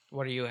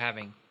What are you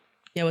having?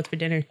 Yeah, what's for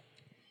dinner?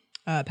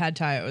 Pad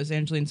Thai. It was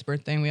Angeline's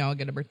birthday, and we all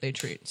get a birthday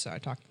treat. So I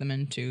talked them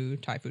into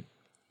Thai food.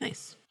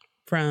 Nice.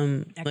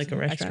 From like a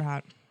restaurant? Extra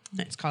hot.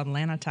 Nice. It's called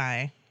Lana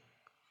Thai.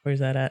 Where's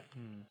that at?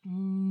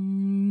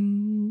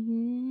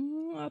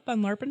 Up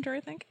on Larpenteur, I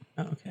think.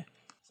 Oh, okay.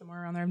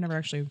 Somewhere around there. I've never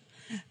actually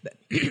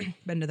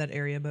been to that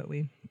area, but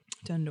we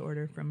tend to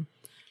order from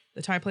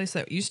the Thai place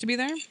that used to be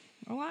there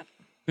a lot.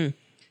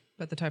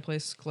 But the Thai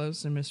place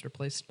closed and was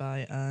replaced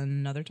by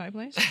another Thai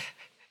place.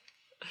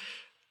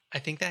 I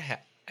think that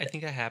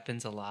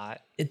happens a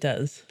lot. It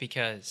does.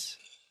 Because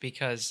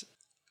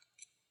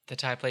the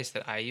Thai place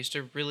that I used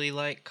to really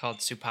like, called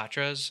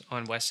Supatra's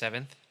on West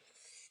 7th,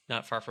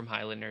 not far from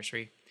Highland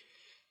Nursery,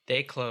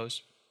 they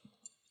closed,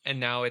 and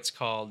now it's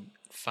called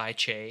Phai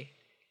Che,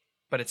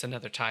 but it's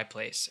another Thai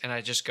place, and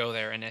I just go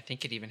there, and I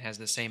think it even has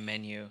the same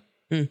menu,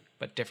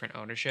 but different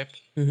ownership.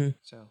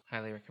 So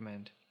highly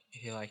recommend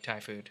if you like Thai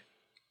food.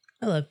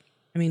 I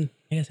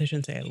guess I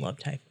shouldn't say I love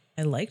Thai.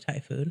 I like Thai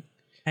food.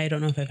 I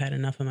don't know if I've had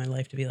enough in my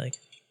life to be like,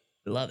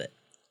 love it.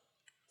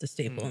 It's a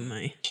staple in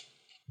my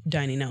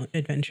dining out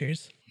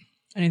adventures.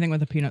 Anything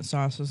with a peanut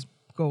sauce is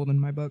gold in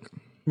my book.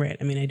 Right.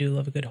 I mean, I do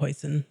love a good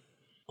hoisin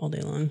all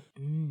day long.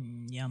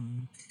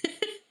 Yum.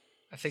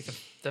 I think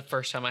the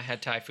first time I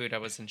had Thai food, I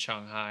was in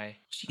Shanghai.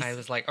 Jeez. I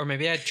was like, or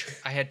maybe I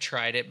had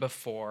tried it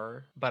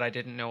before, but I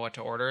didn't know what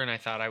to order, and I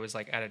thought I was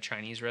like at a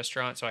Chinese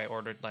restaurant, so I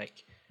ordered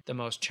like the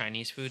most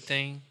Chinese food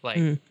thing,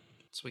 like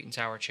sweet and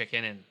sour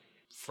chicken and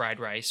fried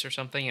rice or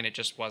something, and it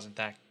just wasn't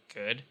that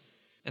good.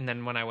 And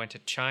then when I went to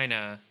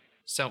China,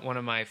 one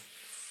of my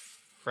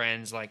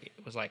friends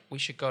was like, we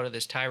should go to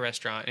this Thai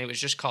restaurant, and it was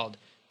just called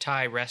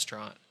Thai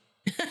Restaurant.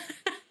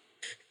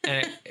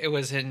 And it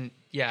was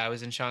I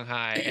was in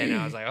Shanghai, and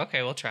I was like,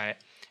 okay, we'll try it.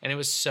 And it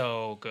was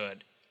so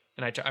good.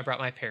 And I brought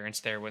my parents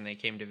there when they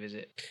came to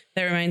visit.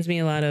 That reminds me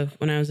a lot of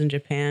when I was in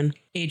Japan.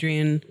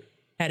 Adrian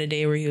had a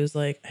day where he was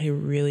like, I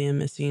really am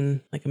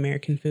missing like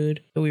American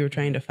food. But we were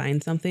trying to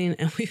find something,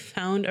 and we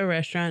found a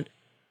restaurant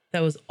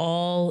that was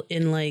all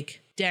in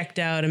like decked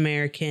out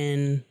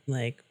American,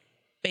 like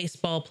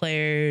baseball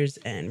players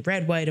and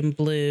red, white, and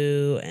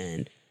blue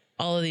and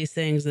all of these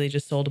things. They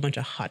just sold a bunch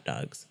of hot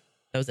dogs.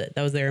 That was it.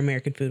 That was their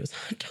American food, was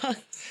hot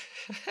dogs.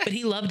 But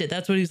he loved it.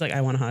 That's what he was like,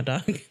 I want a hot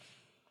dog.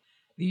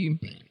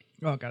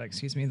 Oh, God,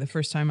 excuse me. The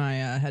first time I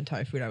had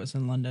Thai food, I was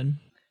in London.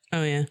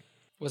 Oh, yeah.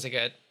 Was it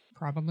good?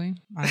 Probably.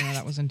 I don't know.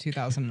 That was in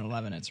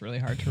 2011. It's really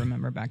hard to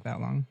remember back that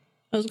long.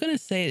 I was going to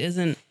say, it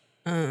isn't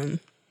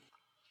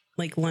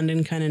like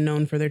London kind of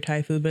known for their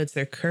Thai food, but it's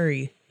their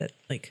curry that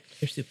like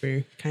they're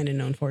super kind of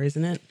known for,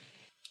 isn't it?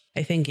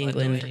 I think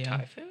England.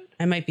 Thai food?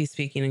 I might be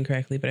speaking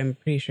incorrectly, but I'm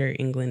pretty sure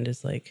England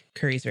is like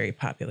curry's very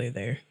popular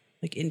there.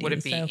 Like Indian Would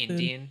it be style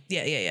Indian? Food.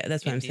 Yeah.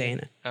 That's what I'm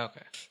saying.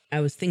 Okay. I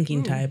was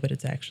thinking Thai, but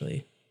it's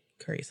actually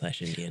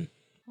curry/Indian.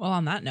 Well,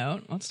 on that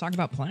note, let's talk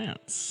about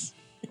plants.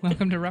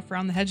 Welcome to Rough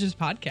Around the Hedges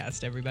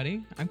podcast,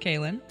 everybody. I'm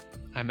Kaylin.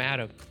 I'm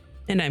Adam.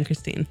 And I'm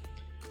Christine.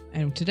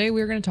 And today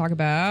we're going to talk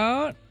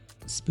about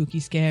spooky,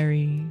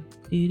 scary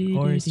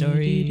horror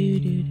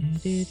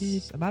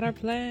stories about our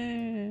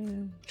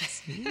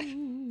plants.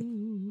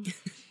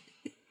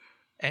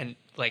 And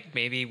like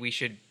maybe we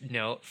should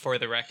note for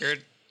the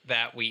record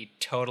that we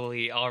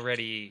totally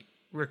already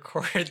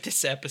recorded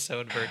this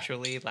episode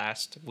virtually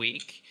last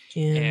week.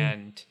 Yeah.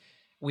 And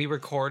we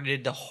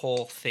recorded the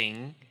whole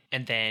thing,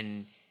 and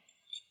then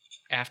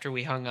after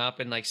we hung up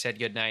and like said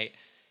goodnight,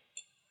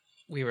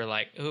 we were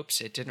like, oops,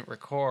 it didn't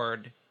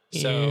record.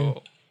 Yeah.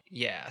 So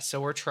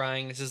so we're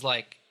trying. This is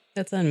like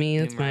That's on me.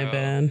 That's my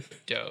bad.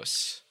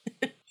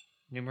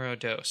 Numero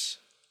dos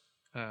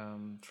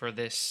for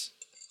this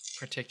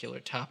particular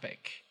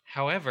topic.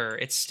 However,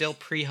 it's still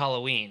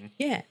pre-Halloween.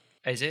 Yeah.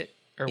 Is it?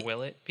 Or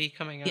will it be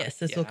coming out? Yes,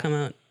 this will come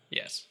out.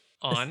 Yes.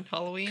 On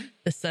Halloween?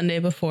 The Sunday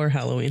before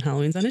Halloween.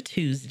 Halloween's on a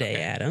Tuesday,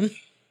 Okay. Adam.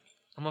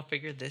 I'm gonna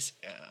figure this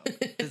out.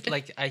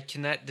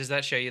 Does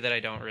that show you that I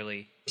don't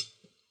really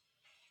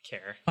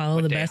care? Follow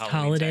what the day best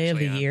Halloween's holiday of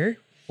the actually on? year?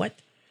 What?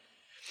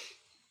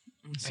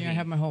 See, I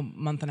have my whole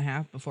month and a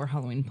half before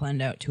Halloween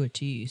planned out to a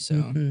T, so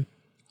I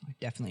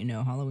definitely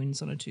know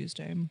Halloween's on a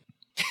Tuesday.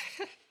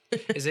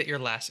 Is it your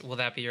last? Will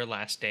that be your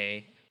last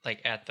day?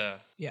 Like at the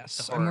Yes,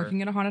 the I'm horror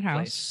working at a haunted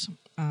place?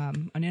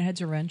 house. Onion Head's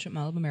a Wrench at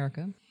Mall of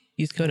America.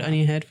 Use code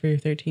ONIONHEAD for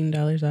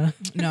 $13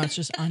 off. No, it's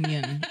just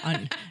Onion.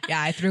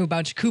 Yeah, I threw a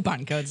bunch of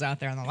coupon codes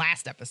out there on the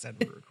last episode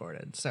we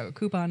recorded. So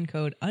coupon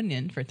code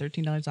ONION for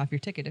 $13 off your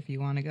ticket if you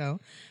want to go.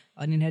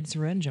 Onion Head's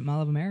Revenge at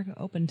Mall of America,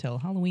 open till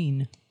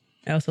Halloween.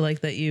 I also like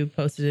that you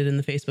posted it in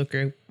the Facebook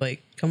group,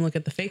 like, come look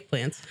at the fake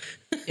plants.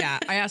 Yeah,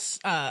 I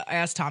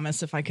asked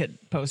Thomas if I could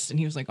post, and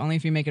he was like, only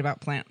if you make it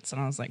about plants.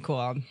 And I was like, cool,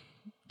 I'll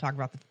talk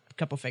about the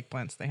couple fake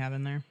plants they have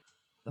in there.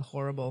 The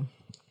horrible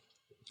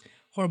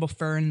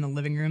fern in the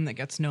living room that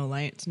gets no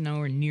light. It's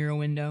nowhere near a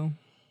window.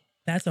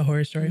 That's a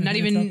horror story. Not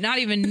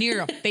even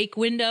near a fake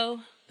window.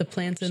 The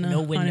plants in There's a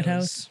no haunted windows.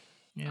 house.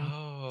 Yeah.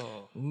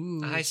 Oh,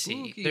 Ooh, I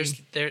see. spooky.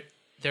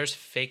 There's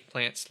fake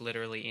plants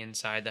literally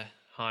inside the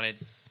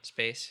haunted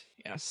space.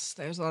 Yes,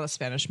 there's a lot of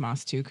Spanish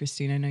moss too,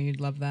 Christine. I know you'd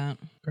love that.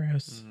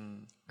 Gross.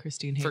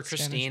 Christine hates For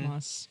Christine, Spanish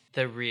moss.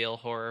 the real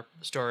horror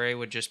story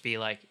would just be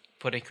like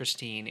putting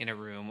Christine in a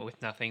room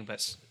with nothing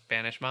but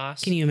Spanish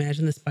moss. Can you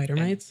imagine the spider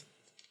mites?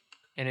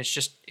 And it's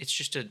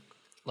just a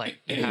like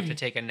you have to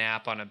take a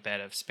nap on a bed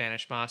of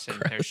Spanish moss,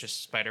 and there's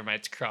just spider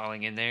mites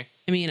crawling in there.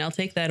 I mean, I'll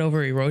take that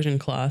over erosion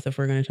cloth if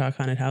we're going to talk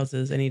haunted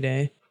houses any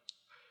day.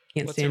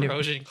 Can't What's stand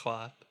erosion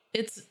cloth?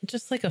 It's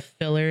just like a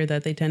filler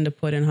that they tend to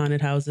put in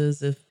haunted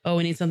houses. If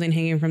we need something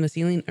hanging from the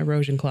ceiling,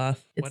 erosion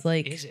cloth. It's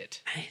What is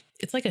it?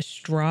 It's like a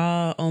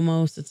straw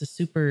almost. It's a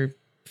super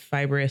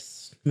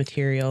fibrous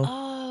material.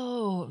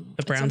 Oh,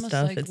 The brown it's almost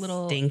stuff, like it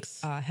little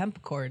stinks.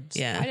 hemp cords.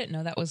 Yeah. I didn't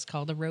know that was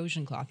called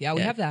erosion cloth. Yeah,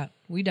 we have that.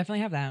 We definitely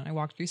have that. I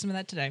walked through some of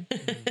that today.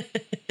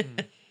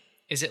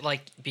 Is it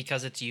like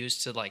because it's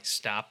used to like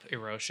stop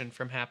erosion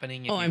from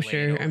happening? If Oh, you I'm lay it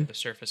sure. over the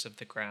surface of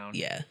the ground.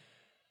 Yeah.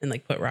 And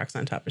like put rocks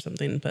on top or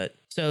something. But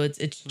so it's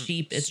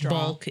cheap, it's Straw.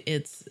 bulk,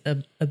 it's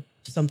a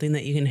something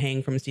that you can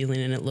hang from a ceiling,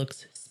 and it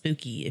looks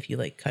spooky if you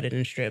like cut it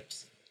in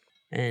strips.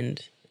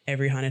 And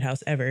every haunted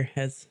house ever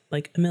has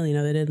like a million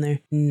of it in there.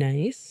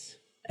 Nice.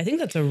 I think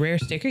that's a rare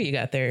sticker you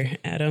got there,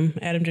 Adam.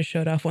 Adam just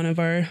showed off one of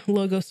our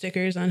logo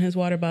stickers on his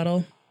water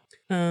bottle.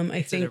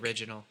 It's an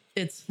original.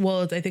 I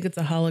think it's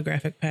a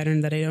holographic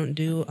pattern that I don't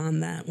do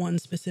on that one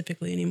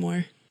specifically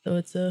anymore. So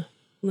it's a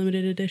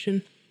limited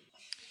edition.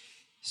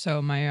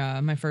 So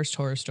my first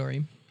horror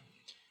story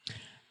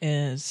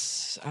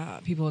is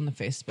people in the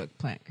Facebook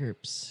plant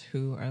groups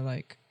who are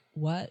like,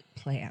 what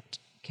plant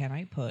can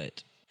I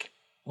put?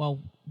 Well,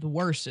 the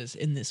worst is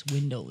in this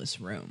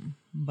windowless room.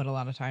 But a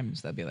lot of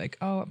times they'll be like,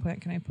 oh, what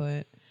plant can I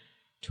put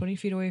 20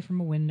 feet away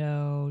from a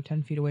window,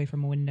 10 feet away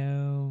from a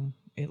window?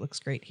 It looks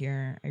great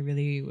here. I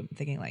really am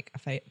thinking like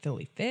a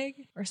Philly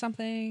fig or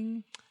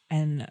something.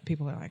 And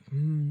people are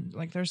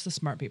like there's the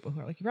smart people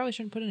who are like, you probably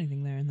shouldn't put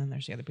anything there. And then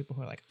there's the other people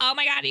who are like, oh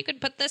my God, you could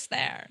put this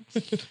there.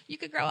 You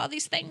could grow all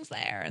these things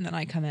there. And then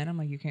I come in, I'm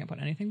like, you can't put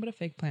anything but a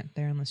fig plant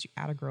there unless you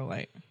add a grow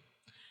light.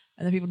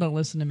 And then people don't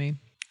listen to me.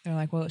 They're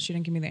like, well, she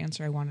didn't give me the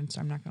answer I wanted, so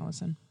I'm not going to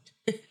listen.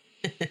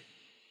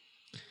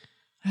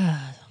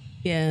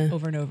 Yeah.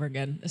 Over and over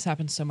again. This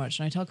happens so much.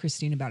 And I tell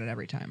Christine about it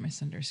every time. I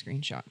send her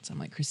screenshots. I'm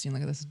like, Christine,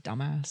 look at this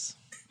dumbass.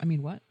 I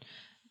mean, what?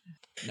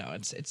 No,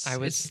 it's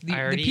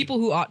the people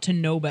who ought to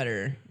know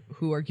better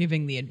who are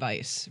giving the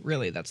advice.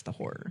 Really, that's the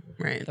horror.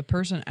 Right. The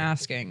person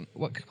asking,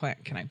 what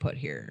plant can I put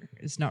here,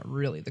 is not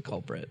really the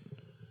culprit.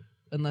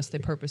 Unless they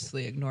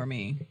purposely ignore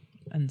me.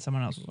 And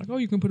someone else was like, oh,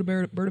 you can put a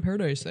bird of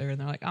paradise there. And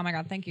they're like, oh my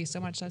God, thank you so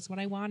much. That's what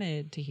I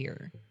wanted to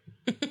hear.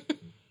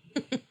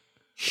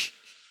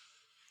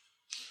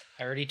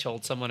 I already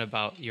told someone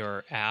about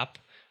your app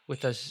with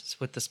the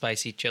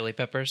spicy chili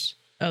peppers.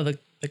 Oh, the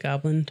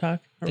goblin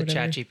talk or The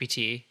whatever.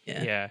 ChatGPT.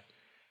 Yeah.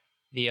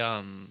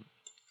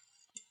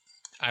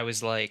 I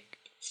was like,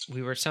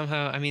 we were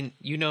somehow, I mean,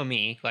 you know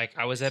me, like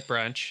I was at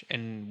brunch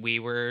and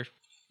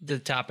the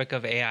topic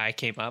of AI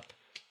came up,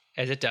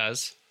 as it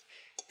does.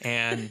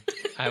 And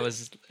I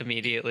was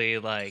immediately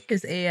like,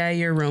 Is AI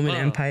your Roman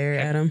Empire,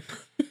 Adam?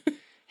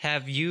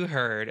 have you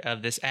heard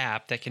of this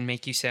app that can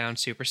make you sound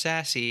super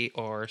sassy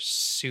or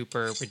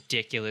super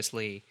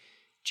ridiculously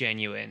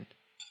genuine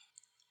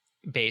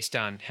based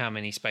on how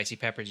many spicy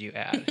peppers you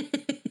add?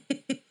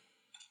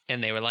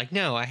 And they were like,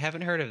 no, I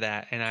haven't heard of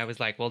that. And I was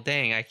like, well,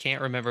 dang, I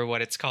can't remember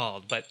what it's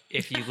called. But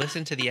if you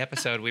listen to the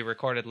episode we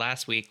recorded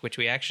last week, which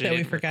we actually That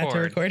we forgot to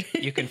record.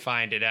 you can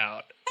find it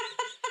out.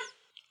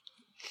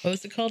 What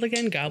was it called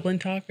again? Goblin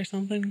talk or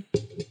something?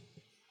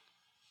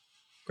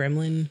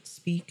 Gremlin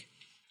speak?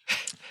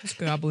 It's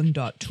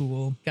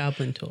goblin.tool.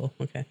 Goblin tool.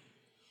 Okay.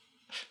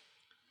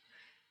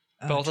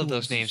 Both of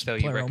those tools, names, though,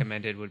 plural. you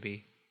recommended would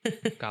be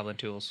Goblin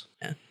Tools.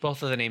 Yeah.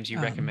 Both of the names you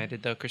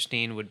recommended, though,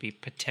 Christine, would be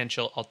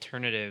potential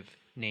alternative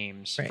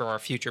names Right. for our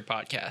future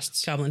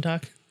podcasts. Goblin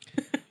talk.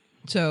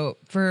 So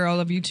for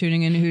all of you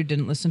tuning in who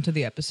didn't listen to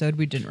the episode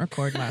we didn't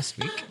record last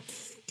week.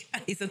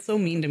 Guys, that's so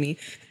mean to me.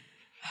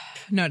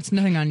 No, it's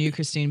nothing on you,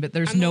 Christine, but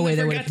there's I'm the no one way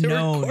that they would forgot have to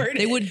known. record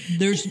They it. would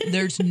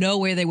there's no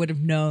way they would have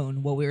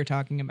known what we were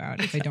talking about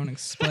if they don't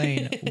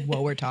explain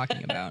what we're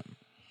talking about.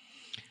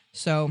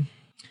 So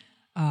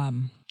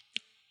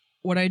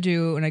what I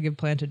do when I give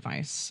plant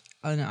advice,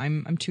 and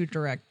I'm too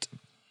direct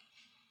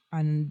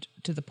and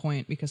to the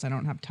point because I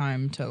don't have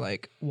time to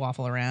like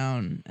waffle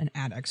around and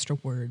add extra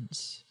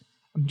words.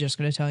 I'm just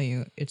going to tell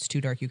you it's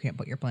too dark, you can't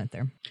put your plant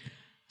there.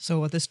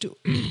 So what this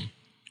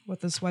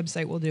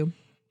website will do,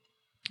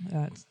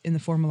 in the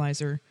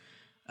formalizer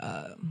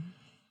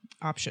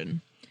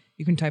option,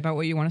 you can type out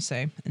what you want to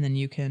say, and then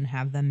you can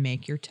have them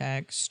make your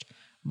text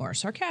more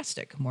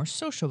sarcastic, more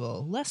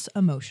sociable, less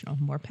emotional,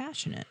 more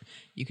passionate.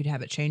 You could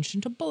have it changed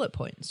into bullet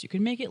points. You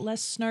can make it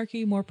less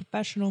snarky, more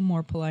professional,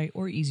 more polite,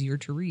 or easier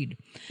to read.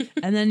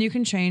 And then you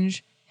can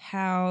change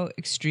how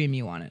extreme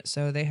you want it.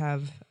 So they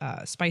have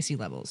spicy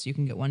levels. You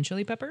can get 1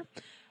 chili pepper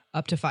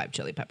up to 5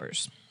 chili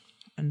peppers.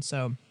 And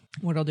so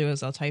what I'll do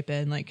is I'll type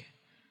in like,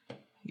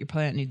 your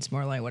plant needs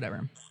more light,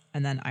 whatever.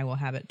 And then I will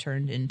have it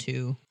turned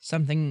into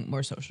something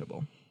more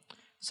sociable.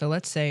 So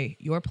let's say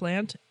your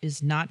plant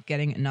is not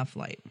getting enough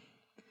light.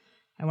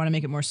 I want to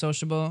make it more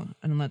sociable,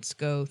 and let's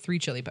go 3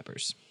 chili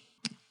peppers.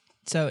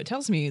 So it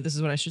tells me this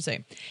is what I should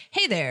say.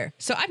 Hey there.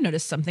 So I've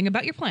noticed something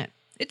about your plant.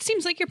 It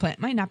seems like your plant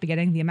might not be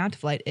getting the amount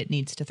of light it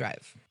needs to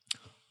thrive.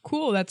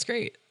 Cool. That's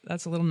great.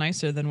 That's a little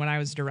nicer than what I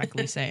was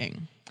directly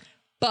saying.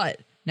 But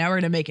now we're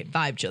going to make it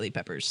 5 chili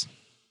peppers.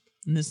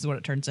 And this is what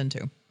it turns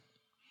into.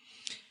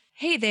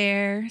 Hey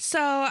there. So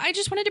I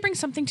just wanted to bring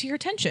something to your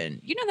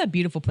attention. You know that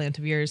beautiful plant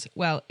of yours?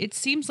 Well, it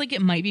seems like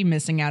it might be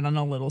missing out on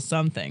a little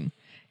something.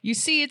 You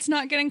see, it's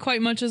not getting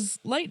quite much as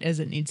light as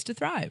it needs to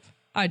thrive.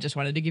 I just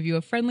wanted to give you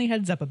a friendly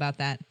heads up about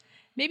that.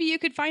 Maybe you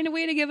could find a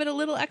way to give it a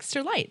little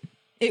extra light.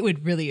 It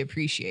would really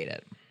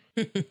appreciate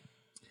it.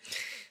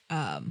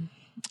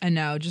 And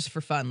now, just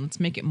for fun, let's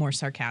make it more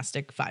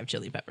sarcastic. 5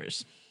 chili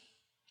peppers.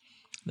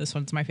 This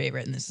one's my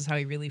favorite, and this is how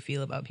I really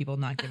feel about people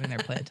not giving their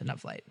plant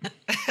enough light.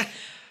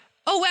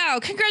 Oh, wow.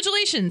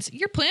 Congratulations.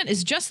 Your plant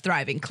is just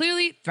thriving,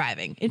 clearly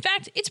thriving. In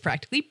fact, it's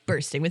practically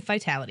bursting with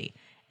vitality.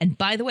 And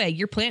by the way,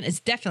 your plant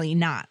is definitely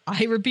not,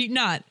 I repeat,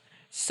 not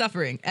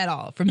suffering at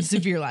all from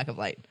severe lack of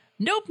light.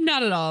 Nope,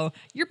 not at all.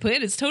 Your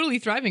plant is totally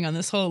thriving on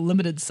this whole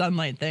limited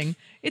sunlight thing.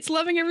 It's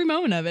loving every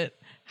moment of it.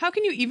 How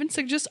can you even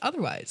suggest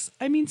otherwise?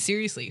 I mean,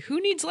 seriously, who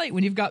needs light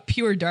when you've got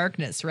pure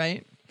darkness,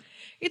 right?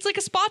 It's like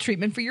a spa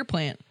treatment for your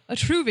plant, a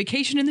true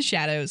vacation in the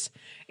shadows.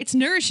 It's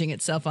nourishing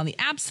itself on the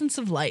absence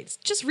of light,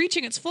 just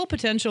reaching its full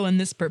potential in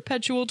this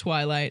perpetual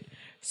twilight.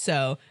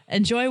 So,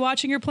 enjoy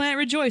watching your plant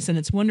rejoice in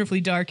its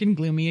wonderfully dark and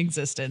gloomy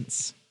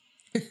existence.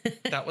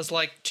 That was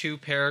like 2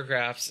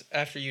 paragraphs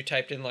after you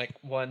typed in like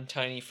one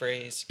tiny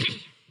phrase.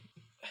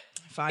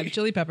 5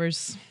 chili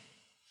peppers.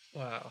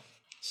 Wow.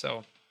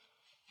 So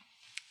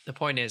the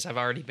point is, I've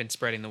already been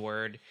spreading the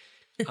word,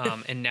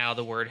 and now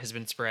the word has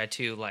been spread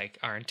to like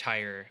our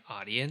entire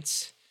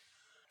audience,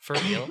 for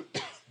real.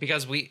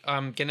 Because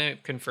I'm gonna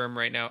confirm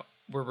right now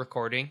we're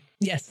recording.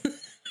 Yes.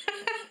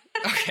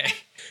 Okay.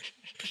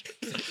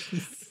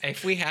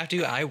 If we have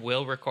to, I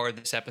will record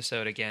this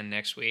episode again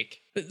next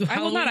week. I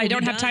will not. I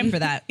don't have time for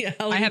that. Yeah,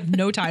 I have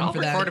no time for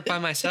that. I'll record it by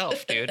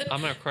myself, dude.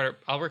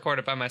 I'll record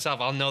it by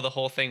myself. I'll know the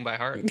whole thing by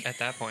heart at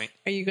that point.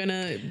 Are you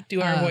gonna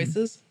do our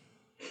voices?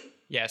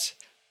 Yes.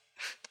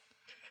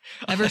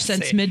 Ever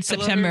since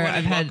mid-September, Hello, everyone,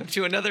 I've had... Welcome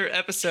to another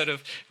episode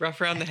of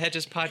Rough Around the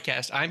Hedges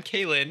podcast. I'm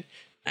Kaylin.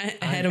 I'm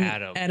Adam.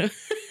 Adam.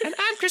 And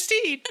I'm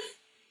Christine.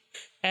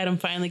 Adam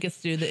finally gets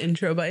to do the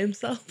intro by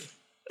himself.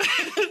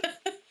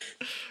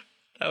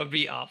 That would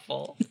be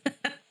awful.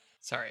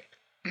 Sorry.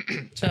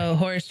 So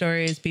horror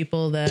stories,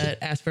 people that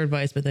ask for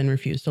advice but then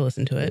refuse to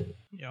listen to it.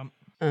 Yep.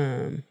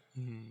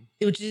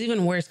 Which is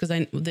even worse because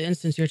the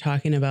instance you're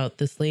talking about,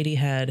 this lady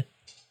had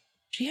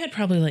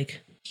probably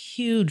like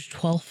huge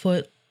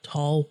 12-foot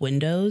tall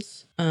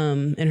windows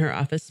in her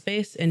office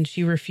space, and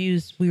she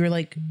refused. We were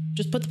like,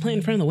 just put the plant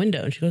in front of the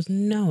window, and she goes,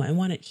 no, I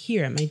want it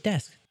here at my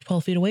desk,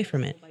 12 feet away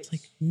from it. It's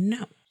like,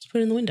 no, just put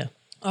it in the window.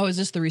 Oh, is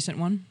this the recent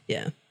one?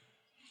 Yeah.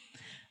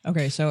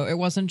 Okay, so it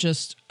wasn't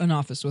just an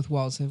office with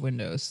walls and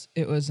windows.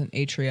 It was an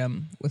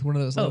atrium with one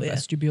of those little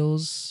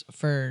vestibules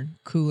for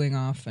cooling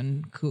off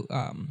and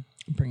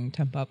bringing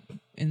temp up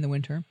in the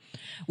winter,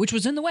 which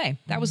was in the way.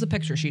 That was the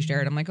picture she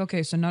shared. I'm like,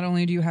 okay, so not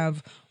only do you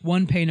have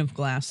one pane of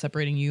glass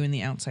separating you and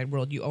the outside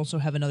world, you also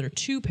have another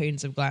 2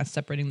 panes of glass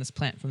separating this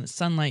plant from the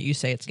sunlight you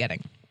say it's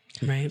getting.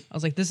 Right. I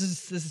was like, this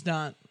is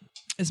not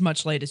as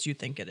much light as you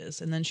think it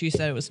is. And then she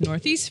said it was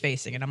northeast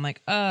facing, and I'm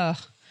like,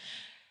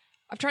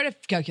 I've tried to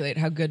calculate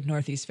how good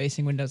northeast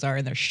facing windows are,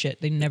 and they're shit.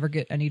 They never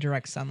get any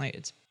direct sunlight.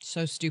 It's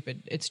so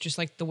stupid. It's just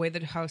like the way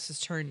the house is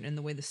turned and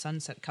the way the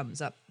sunset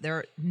comes up.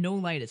 No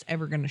light is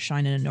ever going to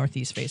shine in a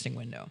northeast facing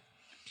window.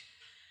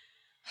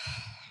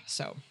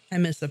 So I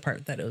missed the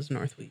part that it was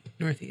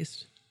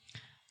northeast.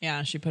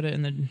 Yeah, she put it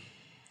in the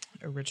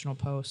original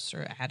post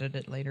or added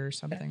it later or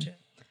something. Gotcha.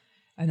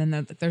 And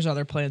then there's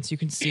other plants you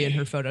can see in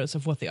her photos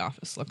of what the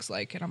office looks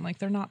like. And I'm like,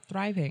 they're not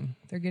thriving.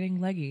 They're getting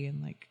leggy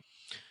and like,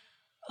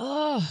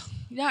 oh,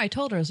 yeah, I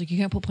told her, I was like, you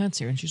can't put plants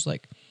here. And she's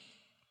like,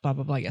 blah,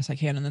 blah, blah, yes, I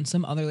can. And then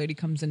some other lady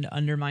comes in to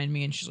undermine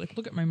me, and she's like,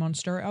 look at my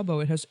monstera elbow.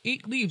 It has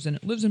 8 leaves, and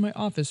it lives in my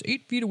office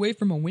 8 feet away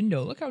from a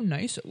window. Look how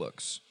nice it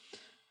looks.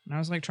 And I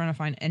was like trying to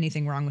find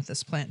anything wrong with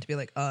this plant to be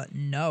like,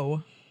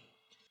 no.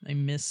 I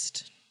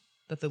missed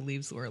that the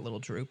leaves were a little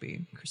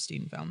droopy.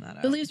 Christine found that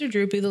out. The leaves are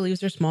droopy. The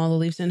leaves are small. The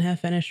leaves didn't have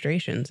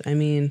fenestrations. I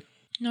mean...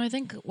 No, I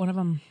think one of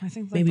them, like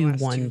maybe the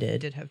last one 2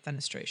 did have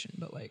fenestration,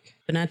 but like,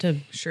 but not to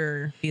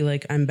sure be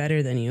like, I'm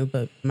better than you,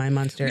 but my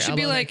monster we should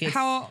be like,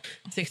 how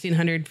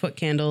 1,600 foot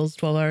candles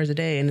 12 hours a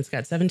day, and it's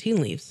got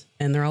 17 leaves,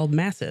 and they're all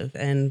massive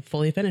and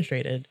fully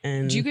fenestrated.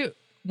 And do you get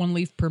 1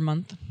 leaf per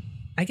month?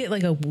 I get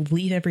like a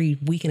leaf every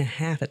week and a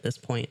half at this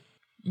point.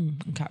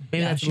 Okay,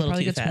 Maybe that's a she little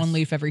probably too gets fast. 1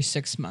 leaf every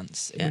 6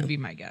 months. It would be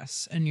my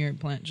guess. And your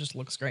plant just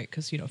looks great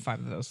because 5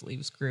 of those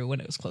leaves grew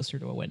when it was closer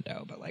to a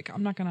window. But like,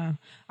 I'm not gonna.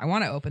 I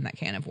want to open that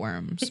can of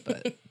worms,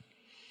 but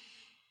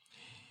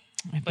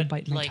I have to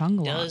bite my tongue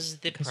a lot. Does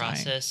the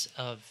process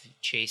of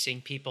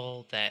chasing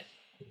people that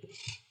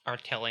are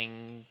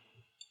telling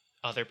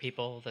other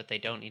people that they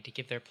don't need to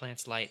give their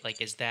plants light,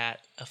 like, is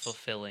that a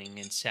fulfilling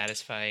and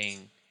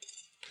satisfying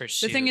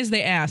pursuit? The thing is,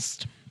 they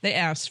asked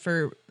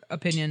for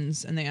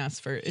opinions, and they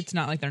asked for. It's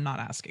not like they're not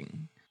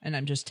asking. and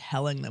I'm just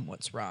telling them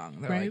what's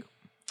wrong. They're Right. like,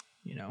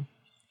 you know,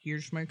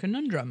 here's my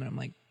conundrum. And I'm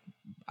like,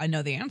 I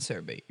know the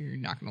answer, but you're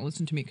not going to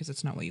listen to me because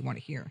it's not what you want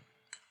to hear.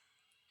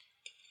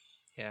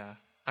 Yeah.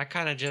 I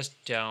kind of just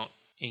don't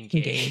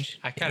engage.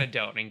 I kind Yeah. of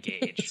don't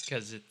engage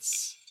because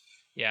it's,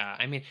 yeah.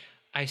 I mean,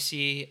 I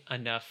see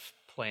enough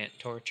plant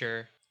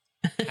torture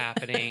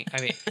happening.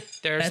 I mean,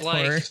 there's That's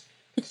like, horror.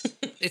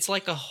 it's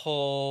like a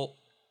whole,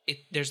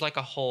 there's like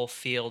a whole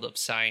field of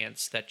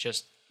science that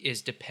just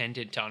is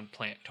dependent on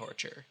plant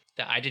torture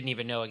that I didn't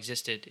even know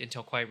existed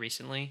until quite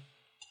recently.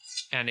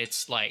 And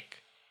it's like,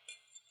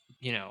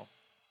 you know,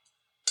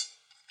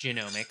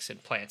 genomics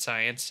and plant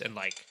science, and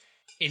like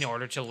in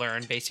order to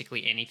learn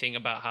basically anything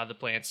about how the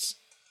plants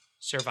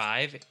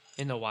survive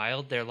in the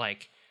wild, they're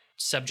like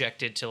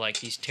subjected to like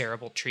these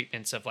terrible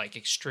treatments of like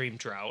extreme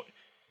drought,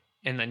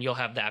 and then you'll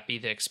have that be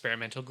the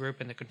experimental group,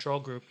 and the control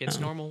group gets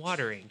normal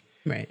watering,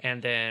 Right.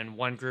 and then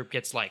one group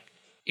gets like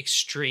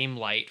extreme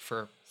light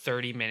for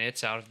 30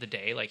 minutes out of the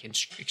day, like in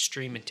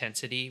extreme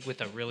intensity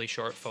with a really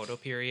short photo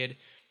period,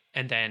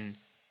 and then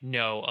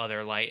no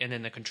other light, and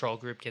then the control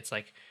group gets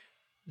like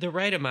the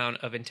right amount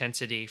of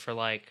intensity for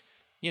like,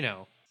 you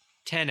know,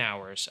 10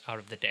 hours out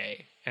of the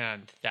day,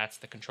 and that's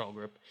the control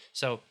group.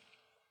 So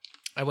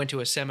I went to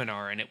a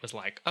seminar, and it was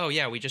like, oh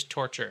yeah, we just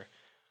torture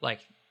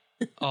like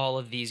all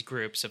of these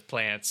groups of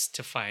plants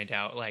to find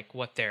out like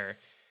what their,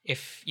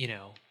 if you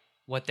know,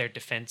 what their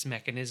defense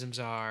mechanisms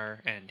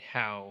are, and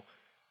how,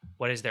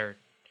 what is their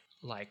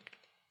like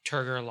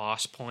turgor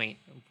loss point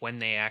when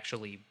they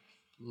actually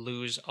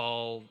lose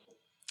all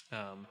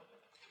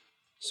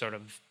sort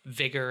of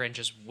vigor and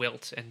just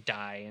wilt and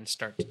die and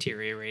start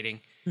deteriorating.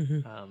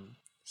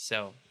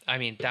 So I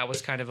mean, that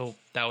was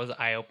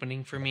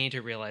eye-opening for me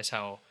to realize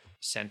how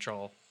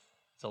central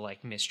the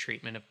like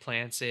mistreatment of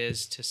plants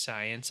is to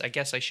science. I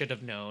guess I should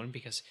have known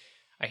because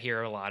I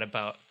hear a lot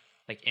about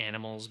like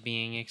animals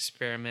being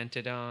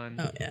experimented on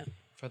Oh yeah.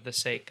 for the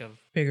sake of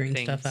Figuring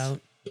things. stuff out.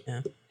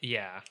 Yeah.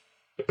 Yeah.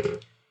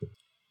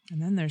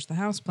 And then there's the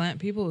houseplant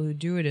people who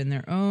do it in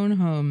their own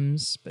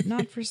homes, but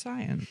not for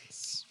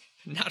science.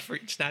 It's not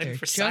They're even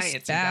for just science, you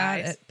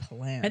bad guys. at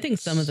plants. I think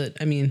some of it,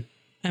 I mean,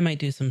 I might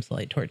do some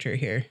slight torture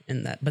here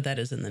in that, but that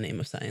is in the name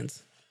of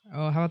science.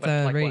 Oh, how about What-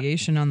 the like what?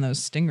 radiation on those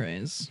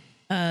stingrays?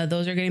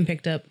 Those are getting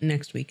picked up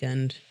next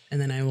weekend, and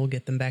then I will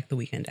get them back the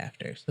weekend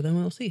after. So then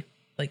we'll see.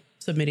 Like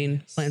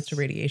submitting plants to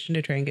radiation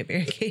to try and get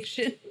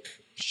variegation.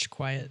 Shh,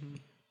 quiet.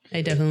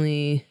 I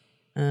definitely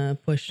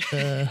pushed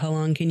the how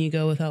long can you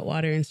go without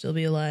water and still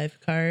be alive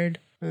card.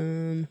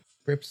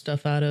 Ripped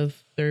stuff out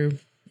of their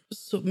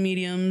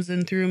mediums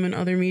and threw them in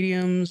other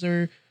mediums,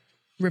 or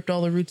ripped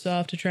all the roots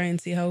off to try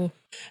and see how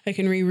I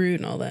can reroot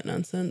and all that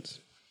nonsense.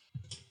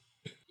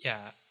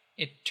 Yeah.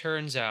 It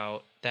turns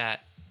out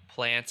that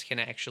plants can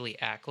actually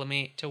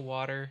acclimate to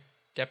water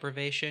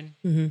deprivation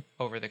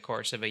over the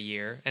course of a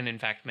year. And in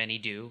fact, many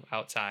do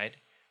outside.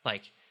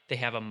 Like they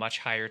have a much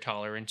higher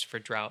tolerance for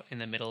drought in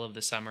the middle of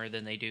the summer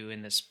than they do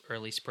in this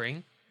early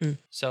spring.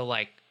 So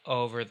like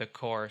over the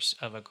course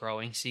of a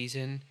growing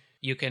season,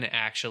 you can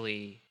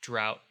actually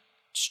drought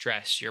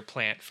stress your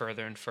plant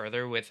further and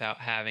further without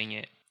having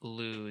it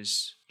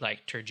lose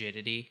like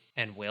turgidity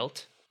and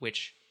wilt,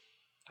 which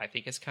I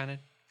think is kind of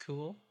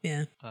cool.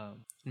 Yeah.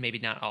 Maybe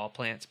not all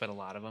plants, but a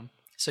lot of them.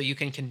 So you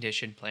can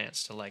condition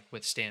plants to like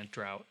withstand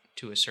drought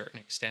to a certain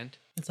extent.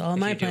 It's all if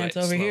my you do plants it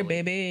over here,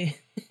 slowly. baby.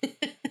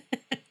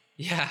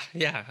 Yeah.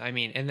 I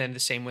mean, and then the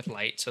same with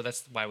light. So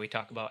that's why we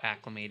talk about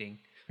acclimating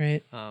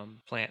Right.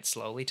 plants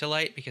slowly to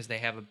light, because they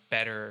have a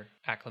better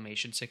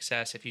acclimation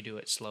success if you do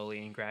it slowly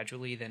and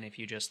gradually than if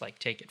you just like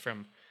take it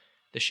from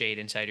the shade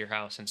inside your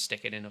house and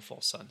stick it in a full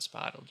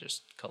sunspot. It'll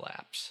just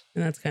collapse.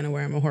 And that's kind of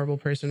where I'm a horrible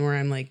person, where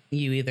I'm like,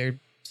 you either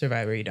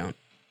survive or you don't.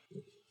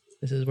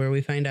 This is where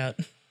we find out.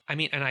 I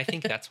mean, and I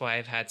think that's why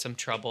I've had some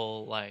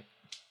trouble like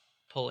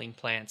pulling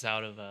plants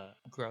out of a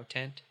grow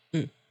tent,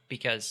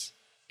 because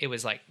it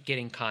was like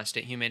getting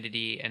constant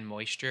humidity and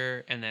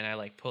moisture, and then I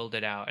like pulled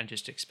it out and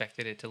just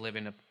expected it to live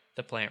in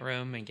the plant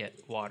room and get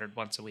watered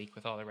once a week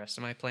with all the rest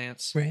of my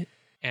plants. Right.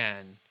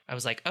 And I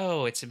was like,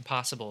 oh, it's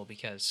impossible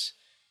because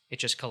it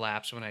just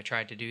collapsed when I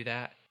tried to do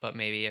that. But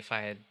maybe if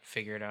I had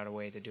figured out a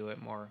way to do it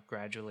more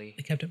gradually.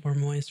 I kept it more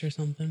moist or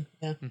something.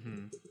 Yeah.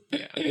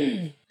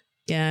 Yeah.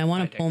 Yeah, I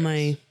want I to pull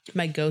my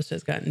ghost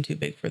has gotten too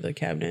big for the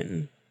cabinet,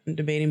 and I'm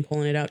debating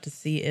pulling it out to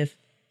see if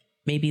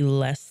maybe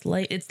less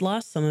light. It's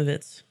lost some of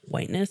its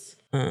whiteness.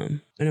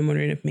 And I'm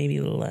wondering if maybe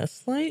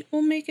less light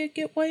will make it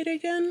get white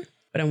again.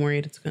 But I'm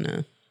worried it's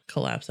gonna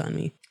collapse on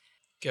me.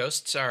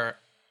 Ghosts are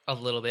a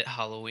little bit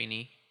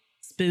Halloween-y,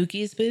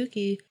 Spooky,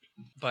 spooky.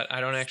 but I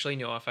don't actually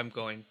know if I'm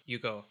going. You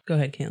go. Go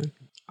ahead, Kaylin.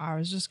 I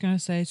was just going to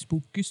say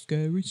spooky,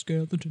 scary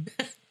skeleton.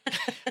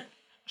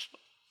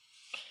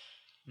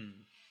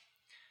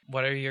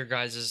 What are your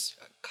guys'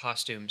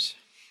 costumes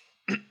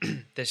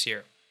this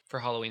year for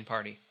Halloween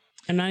party?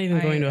 I'm not even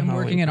going to a I'm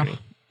Halloween working party.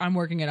 I'm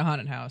working at a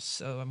haunted house,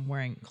 so I'm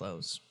wearing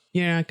clothes.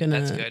 You're not gonna.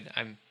 That's good.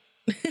 I'm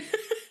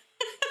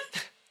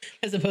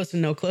As opposed to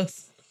no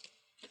clothes.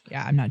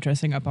 Yeah, I'm not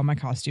dressing up. All my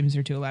costumes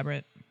are too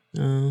elaborate.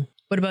 Oh.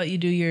 What about you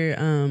do your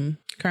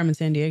Carmen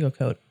Sandiego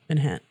coat and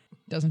hat.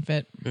 Doesn't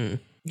fit.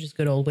 Just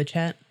good old witch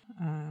hat.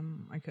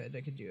 I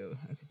could do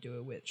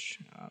a witch.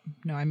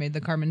 No, I made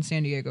the Carmen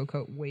Sandiego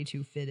coat way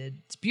too fitted.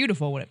 It's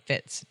beautiful when it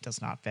fits. It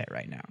does not fit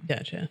right now.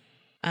 Gotcha.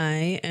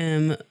 I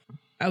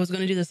was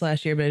going to do this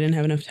last year, but I didn't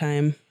have enough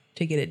time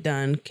to get it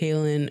done.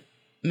 Kaylin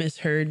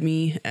misheard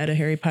me at a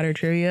Harry Potter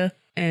trivia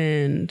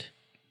and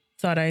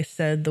thought I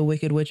said the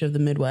Wicked Witch of the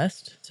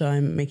Midwest. So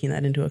I'm making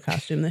that into a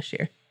costume this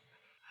year.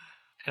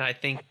 And I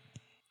think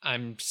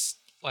I'm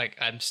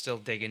still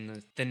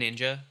digging the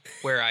ninja,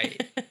 where I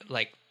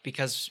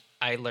because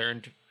I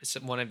learned,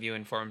 one of you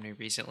informed me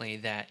recently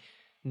that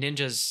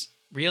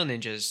real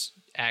ninjas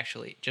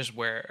actually just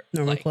wear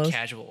normal clothes,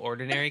 casual,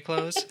 ordinary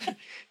clothes.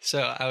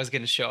 So I was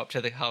going to show up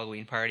to the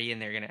Halloween party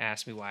and they're going to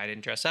ask me why I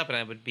didn't dress up. And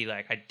I would be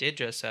like, I did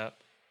dress up.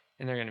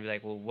 And they're going to be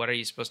like, well, what are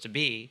you supposed to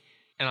be?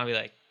 And I'll be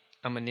like,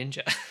 I'm a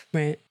ninja.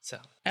 Right. So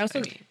I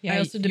also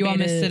debated, you all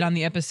missed it on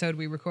the episode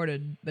we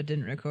recorded but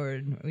didn't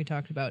record. We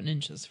talked about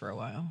ninjas for a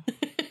while.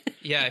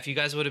 Yeah, if you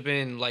guys would have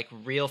been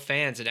real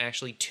fans and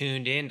actually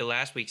tuned in to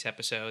last week's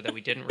episode that we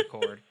didn't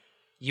record,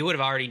 you would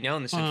have already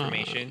known this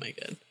information. Oh my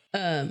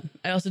god.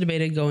 I also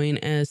debated going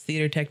as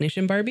theater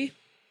technician Barbie,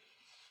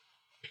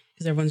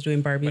 because everyone's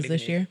doing Barbies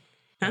this year.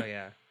 Huh? Oh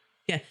yeah.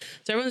 Yeah.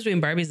 So everyone's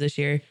doing Barbies this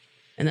year,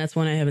 and that's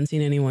one I haven't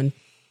seen anyone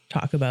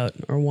talk about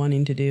or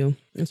wanting to do.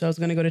 And so I was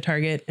going to go to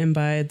Target and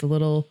buy the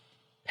little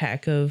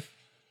pack of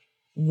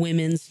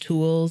women's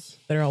tools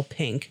that are all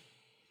pink.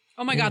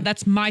 Oh my God,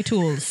 that's my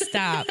tools.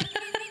 Stop.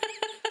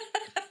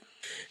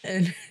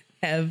 And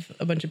have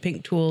a bunch of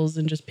pink tools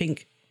and just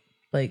pink,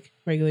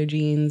 regular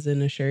jeans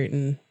and a shirt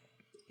and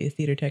be a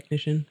theater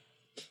technician.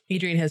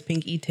 Adrian has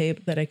pink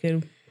e-tape that I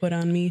could put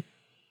on me.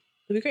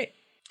 It'd be great.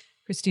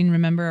 Christine,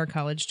 remember our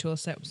college tool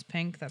set was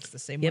pink? That's the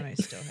same one I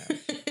still have.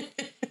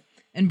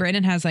 And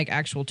Brandon has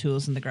actual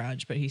tools in the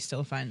garage, but he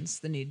still finds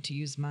the need to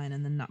use mine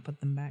and then not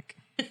put them back.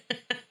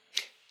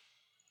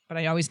 But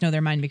I always know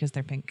they're mine because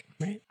they're pink.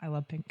 Right. I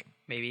love pink.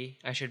 Maybe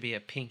I should be a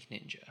pink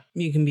ninja.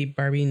 You can be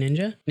Barbie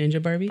Ninja?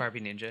 Ninja Barbie?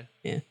 Barbie ninja.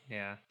 Yeah.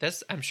 Yeah.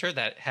 I'm sure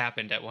that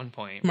happened at one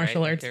point.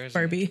 Martial right? arts There was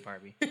Barbie.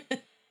 Barbie.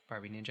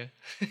 Barbie ninja.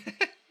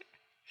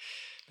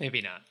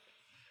 Maybe not.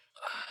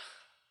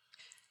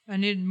 I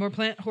need more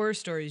plant horror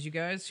stories, you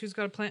guys. Who's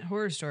got a plant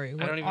horror story?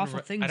 What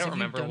awful things have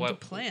you done to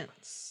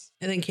plants?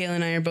 I think Kayla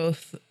and I are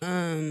both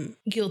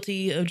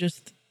guilty of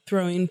just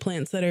throwing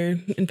plants that are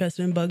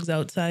infested in bugs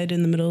outside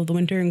in the middle of the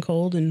winter and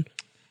cold and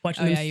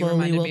watching them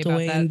slowly wilt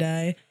away and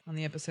die. On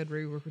the episode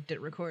where we did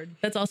record.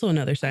 That's also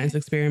another science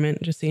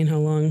experiment, just seeing how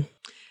long.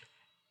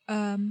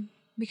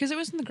 Because it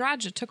was in the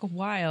garage, it took a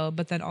while,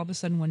 but then all of a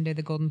sudden one day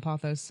the golden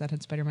pothos that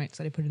had spider mites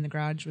that I put in the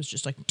garage was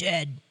just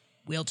dead,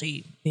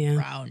 wilty,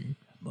 brown,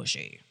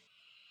 mushy.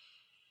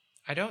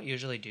 I don't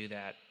usually do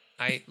that.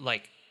 I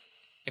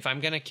if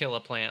I'm gonna kill a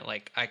plant,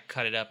 I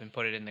cut it up and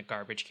put it in the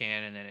garbage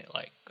can, and then it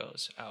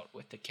goes out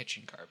with the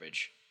kitchen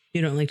garbage.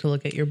 You don't like to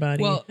look at your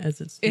body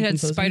as it's it had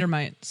decomposing? spider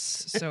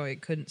mites, so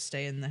it couldn't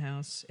stay in the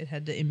house. It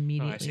had to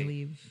immediately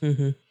leave.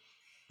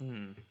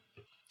 Mm-hmm.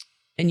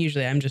 And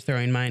usually I'm just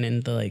throwing mine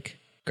in the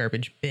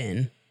garbage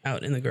bin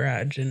out in the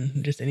garage,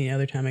 and just any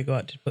other time I go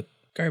out to put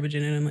garbage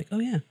in it, I'm like, oh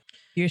yeah,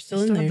 you're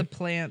still in there. I had the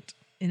plant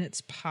in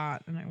its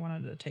pot, and I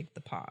wanted to take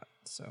the pot,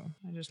 so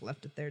I just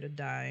left it there to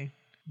die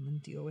and then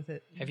deal with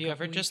it. Have you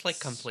ever just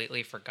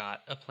completely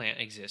forgot a plant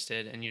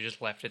existed and you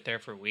just left it there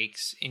for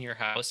weeks in your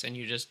house, and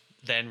you just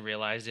then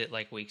realized it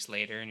weeks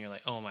later, and you're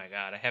like, oh my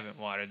God, I haven't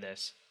watered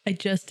this. I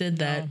just did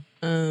that.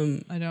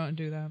 I don't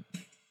do that.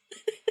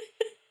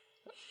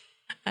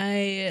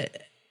 I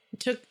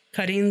took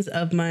cuttings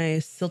of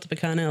my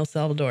Siltepecana El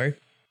Salvador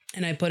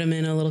and I put them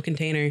in a little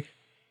container,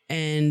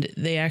 and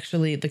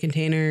the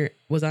container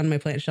was on my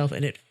plant shelf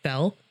and it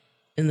fell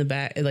in the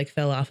back. It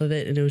fell off of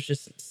it, and it was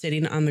just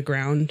sitting on the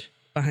ground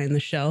behind the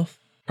shelf,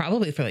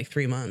 probably for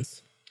 3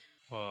 months.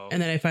 Whoa. And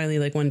then I finally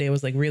one day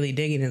was really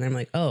digging, and I'm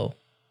like, oh,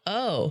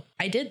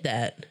 I did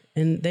that.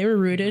 And they were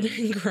rooted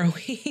and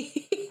growing.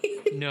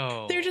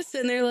 No. They're just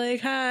sitting there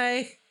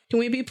hi, can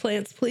we be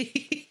plants,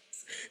 please?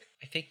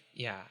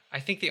 I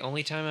think the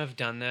only time I've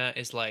done that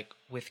is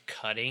with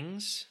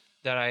cuttings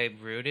that I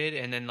rooted,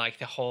 and then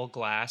the whole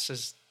glass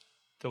is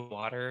the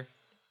water,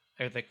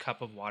 or the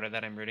cup of water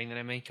that I'm rooting that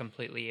I made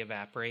completely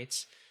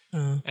evaporates.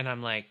 And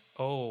I'm like,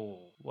 oh,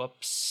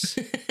 whoops.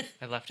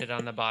 I left it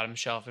on the bottom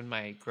shelf in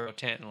my grow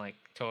tent and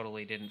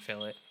totally didn't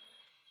fill it.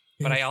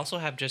 But I also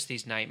have just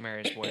these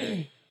nightmares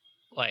where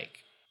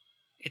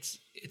it's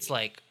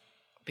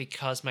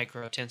because my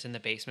grow tent's in the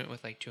basement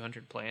with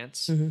 200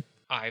 plants,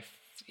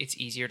 it's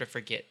easier to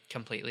forget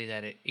completely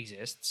that it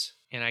exists.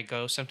 And I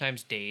go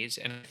sometimes days,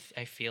 and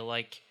I feel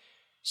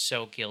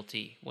so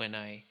guilty when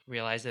I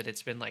realize that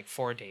it's been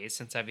 4 days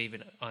since I've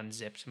even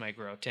unzipped my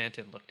grow tent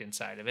and looked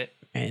inside of it.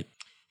 Right.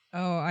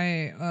 Oh,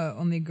 I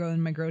only grow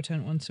in my grow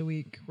tent once a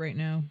week right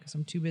now because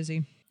I'm too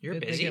busy. You're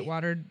busy? They get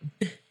watered.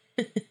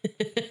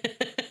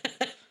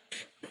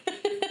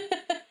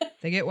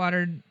 They get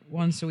watered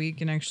once a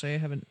week, and actually I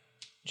haven't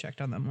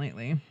checked on them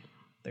lately.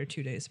 They're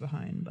 2 days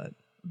behind, but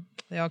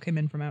they all came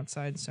in from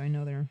outside, so I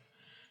know they're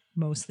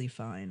mostly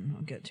fine.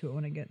 I'll get to it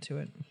when I get to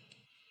it.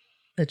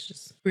 That's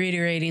just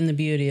reiterating the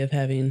beauty of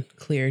having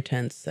clear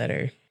tents that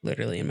are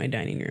literally in my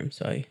dining room.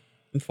 So I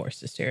am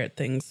forced to stare at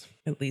things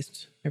at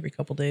least every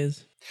couple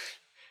days.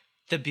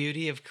 The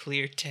beauty of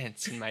clear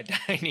tents in my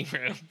dining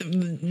room.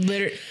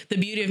 The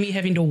beauty of me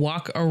having to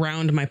walk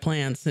around my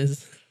plants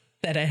is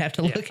that I have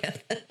to look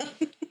at them.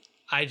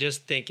 I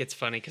just think it's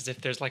funny because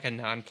if there's like a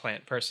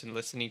non-plant person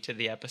listening to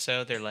the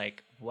episode, they're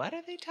like, what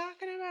are they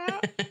talking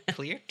about?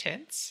 Clear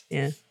tents?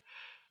 Yeah.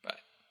 But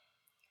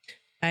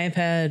I have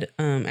had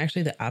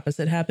actually the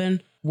opposite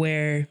happen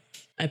where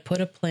I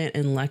put a plant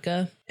in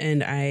leca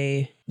and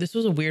this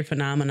was a weird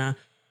phenomena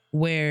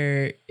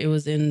where it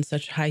was in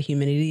such high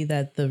humidity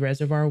that the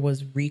reservoir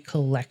was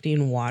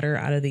recollecting water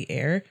out of the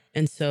air.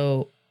 And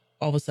so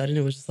all of a sudden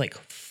it was just like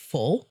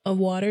full of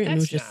water and it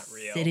was just not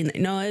real. sitting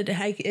there. No, it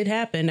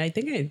happened. I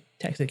think I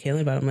texted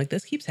Kaylee about it. I'm like,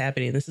 this keeps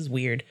happening. This is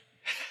weird.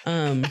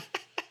 And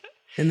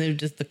then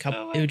just the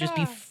cup, it would just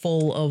be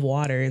full of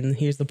water. And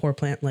here's the poor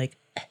plant like,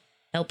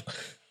 help.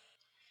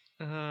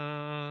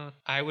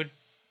 I would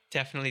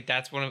definitely,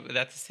 that's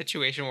a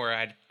situation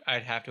where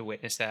I'd have to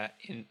witness that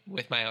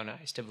with my own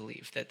eyes to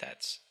believe that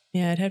that's.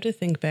 Yeah, I'd have to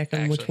think back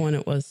on which one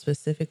it was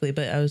specifically,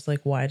 but I was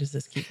like, why does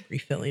this keep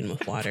refilling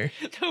with water?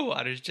 The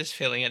water's just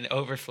filling and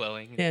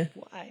overflowing. Yeah.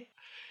 Why?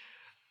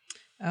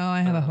 Oh,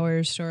 I have a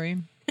horror story.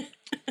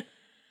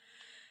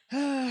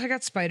 I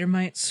got spider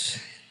mites.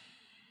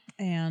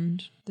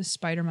 And the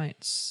spider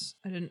mites,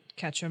 I didn't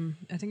catch them.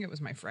 I think it was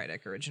my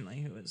Frydek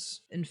originally who was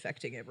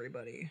infecting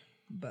everybody.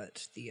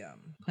 But the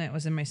plant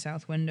was in my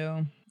south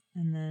window.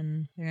 And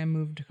then I think I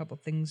moved a couple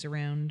things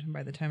around. And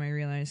by the time I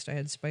realized I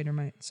had spider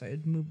mites, I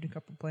had moved a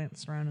couple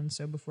plants around. And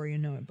so before you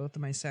know it, both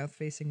of my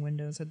south-facing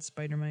windows had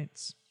spider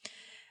mites.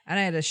 And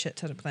I had a shit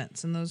ton of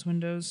plants in those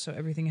windows, so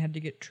everything had to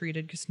get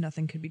treated because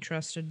nothing could be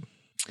trusted.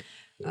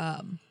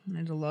 I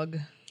had to lug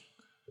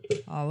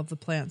all of the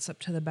plants up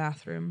to the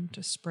bathroom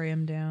to spray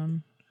them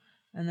down.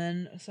 And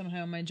then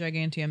somehow my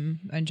gigantium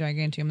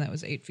that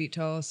was 8 feet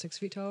tall, 6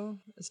 feet tall,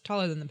 it's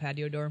taller than the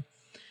patio door,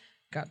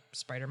 got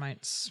spider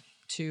mites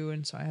too.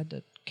 And so I had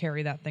to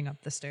carry that thing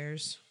up the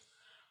stairs,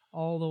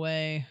 all the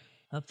way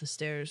up the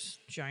stairs.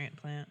 Giant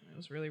plant. It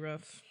was really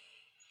rough.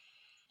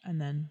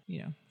 And then,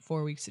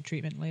 4 weeks of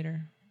treatment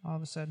later, all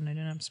of a sudden I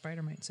didn't have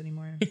spider mites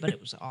anymore. But it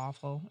was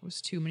awful. It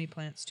was too many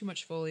plants, too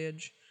much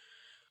foliage.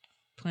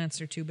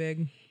 Plants are too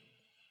big.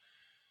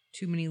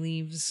 Too many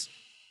leaves.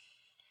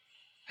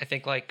 I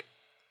think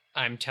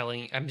I'm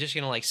just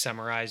going to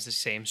summarize the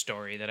same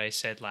story that I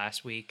said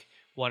last week.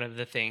 One of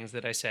the things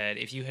that I said,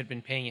 if you had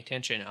been paying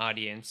attention,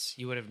 audience,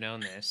 you would have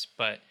known this.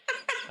 But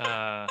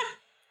I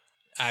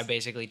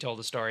basically told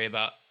a story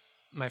about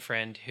my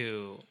friend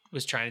who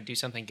was trying to do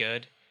something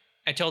good.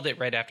 I told it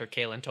right after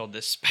Kaylin told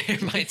this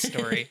spider mite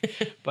story.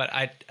 But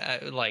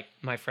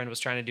my friend was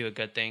trying to do a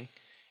good thing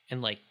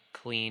and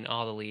clean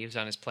all the leaves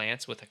on his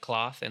plants with a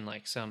cloth and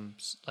some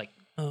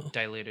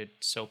diluted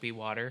soapy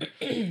water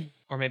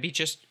or maybe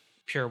just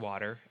pure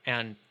water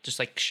and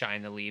just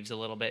shine the leaves a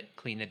little bit,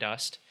 clean the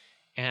dust.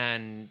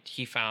 And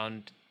he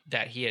found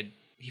that he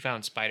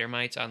found spider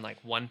mites on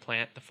one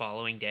plant the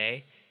following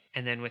day.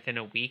 And then within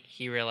a week,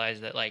 he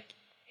realized that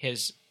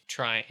his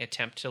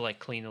attempt to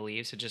clean the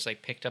leaves had just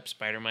picked up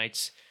spider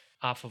mites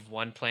off of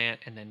one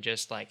plant and then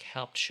just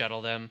helped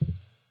shuttle them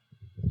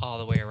all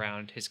the way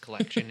around his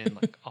collection in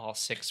all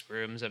 6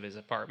 rooms of his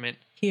apartment.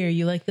 Here,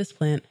 you like this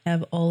plant,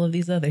 have all of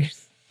these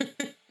others.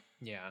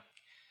 Yeah.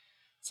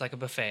 It's like a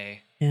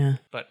buffet. Yeah.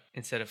 But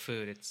instead of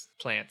food, it's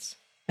plants.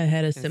 I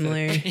had a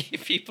similar...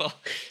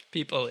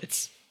 people,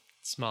 it's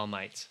small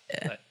mites.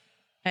 Yeah. But.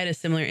 I had a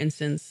similar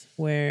instance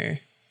where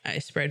I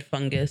spread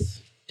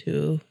fungus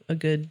to a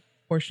good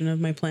portion of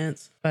my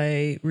plants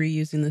by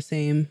reusing the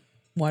same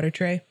water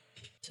tray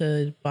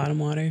to bottom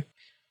water.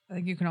 I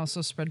think you can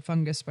also spread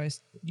fungus by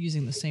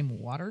using the same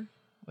water,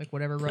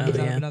 whatever runs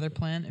out of another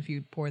plant, if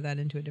you pour that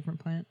into a different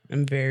plant.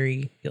 I'm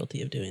very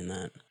guilty of doing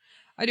that.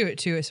 I do it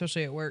too,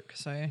 especially at work,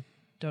 so I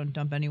don't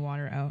dump any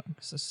water out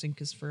because the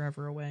sink is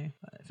forever away.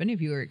 But if any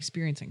of you are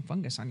experiencing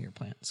fungus on your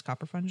plants,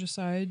 copper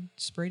fungicide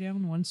spray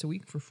down once a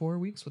week for 4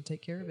 weeks will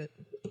take care of it.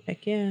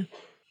 Heck yeah.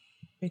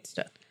 Great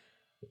stuff.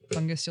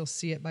 Fungus, you'll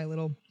see it by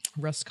little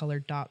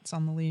rust-colored dots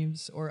on the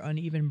leaves or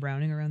uneven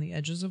browning around the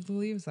edges of the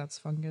leaves. That's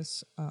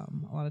fungus. A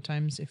lot of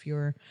times if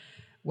your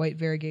white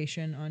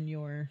variegation on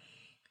your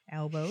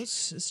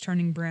elbows is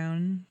turning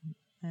brown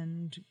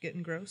and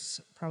getting gross,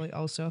 probably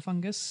also a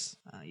fungus.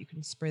 You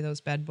can spray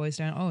those bad boys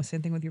down. Oh,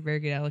 same thing with your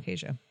variegated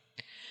alocasia.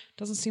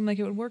 Doesn't seem like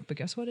it would work, but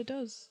guess what? It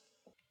does.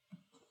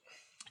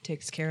 It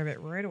takes care of it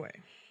right away.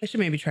 I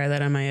should maybe try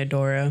that on my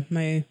Adora.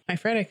 My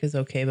Frydek is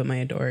okay, but my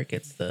Adora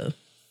gets the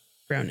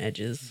brown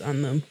edges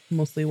on the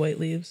mostly white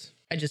leaves.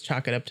 I just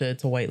chalk it up to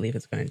it's a white leaf,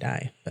 it's going to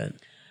die. But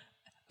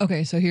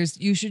okay, so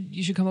you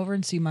should come over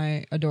and see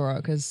my Adora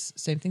because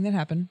same thing that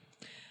happened.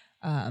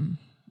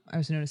 I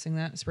was noticing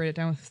that. Sprayed it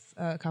down with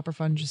copper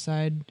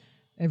fungicide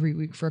every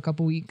week for a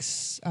couple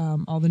weeks.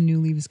 All the new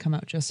leaves come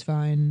out just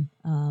fine.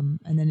 And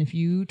then if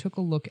you took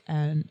a look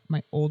at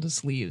my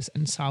oldest leaves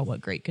and saw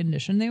what great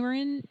condition they were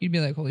in, you'd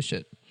be like, holy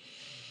shit.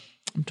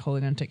 I'm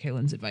totally going to take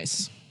Kaylin's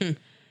advice.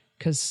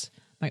 Because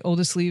my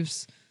oldest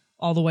leaves,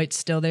 all the white's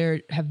still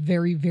there, have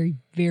very, very,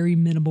 very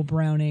minimal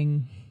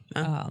browning.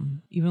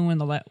 Even when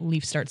the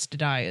leaf starts to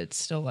die, it's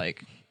still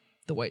like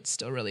the white's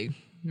still really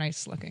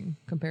nice looking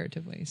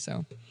comparatively.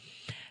 So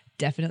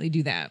definitely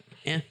do that.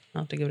 Yeah,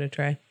 I'll have to give it a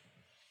try.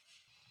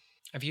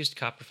 I've used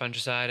copper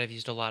fungicide. I've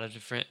used a lot of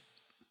different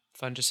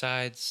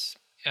fungicides.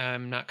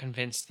 I'm not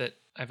convinced that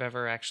I've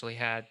ever actually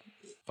had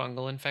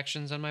fungal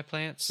infections on my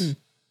plants,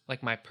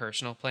 like my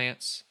personal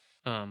plants.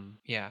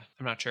 Yeah,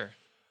 I'm not sure.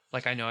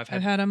 Like I know I've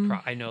had them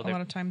I know a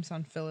lot of times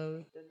on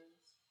philo.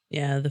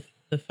 Yeah,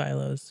 the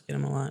phylos get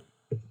them a lot.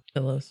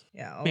 Phyllos.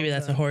 Yeah, Maybe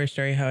that's a horror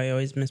story. How I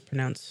always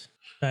mispronounce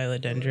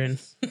philodendron.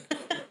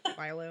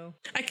 Philo.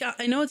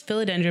 I know it's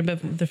philodendron,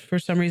 but for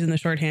some reason the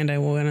shorthand I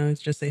want to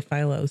just say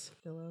phylos.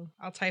 Philo.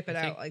 I'll type it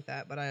out like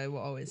that, but I will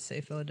always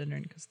say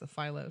philodendron because the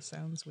philo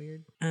sounds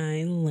weird.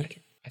 I like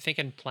it. I think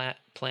in plant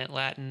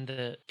Latin,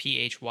 the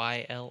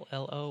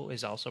PHYLLO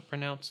is also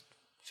pronounced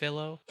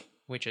philo,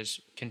 which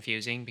is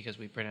confusing because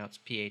we pronounce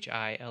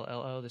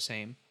PHILLO the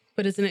same.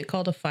 But isn't it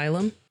called a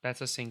phylum?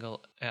 That's a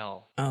single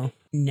L. Oh,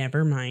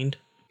 never mind.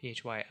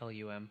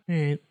 PHYLUM. All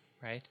right.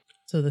 Right?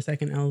 So the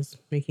second L's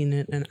making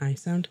it an I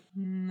sound?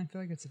 I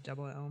feel like it's a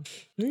double L.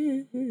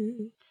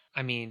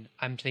 I mean,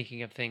 I'm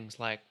thinking of things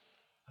like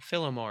a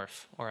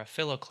philomorph or a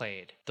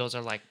phyloclade. Those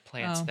are like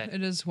plants that...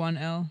 It is one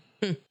L.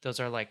 Those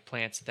are like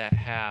plants that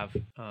have...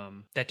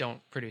 that don't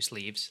produce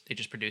leaves. They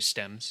just produce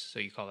stems. So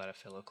you call that a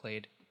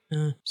phyloclade.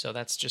 So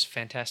that's just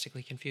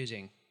fantastically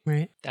confusing.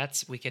 Right.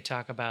 We could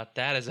talk about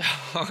that as a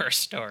horror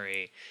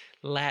story.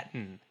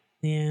 Latin.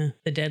 Yeah.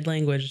 The dead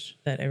language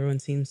that everyone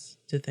seems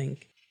to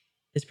think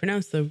is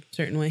pronounced a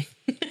certain way.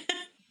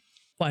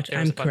 Watch,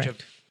 I'm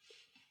correct.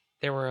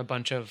 There were a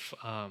bunch of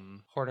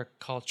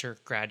horticulture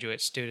graduate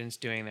students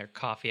doing their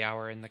coffee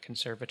hour in the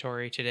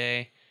conservatory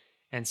today.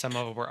 And some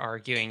of them were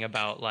arguing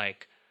about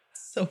like...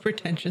 So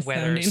pretentious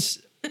sounding.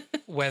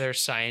 Whether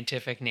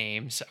scientific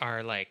names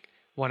are like...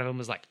 One of them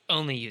was like, I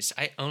only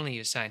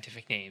use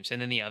scientific names.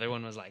 And then the other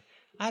one was like,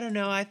 I don't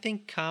know, I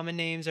think common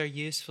names are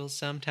useful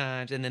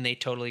sometimes. And then they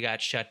totally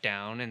got shut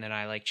down. And then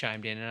I like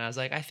chimed in and I was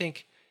like, I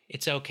think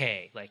it's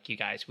okay. Like, you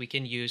guys, we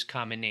can use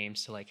common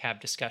names to like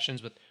have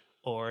discussions with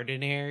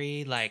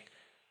ordinary, like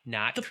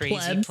not the crazy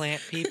plebs.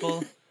 Plant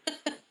people.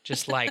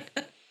 Just like,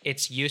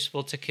 it's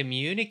useful to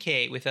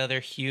communicate with other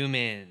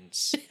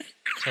humans,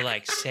 to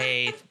like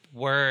say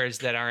words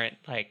that aren't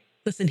like,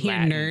 listen here,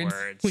 Latin nerds.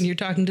 Words. When you're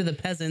talking to the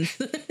peasants,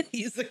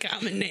 use the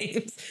common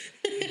names.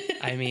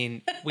 I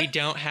mean, we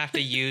don't have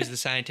to use the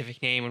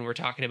scientific name when we're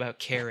talking about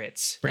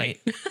carrots. Right.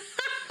 Like,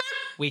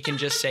 we can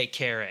just say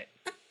carrot.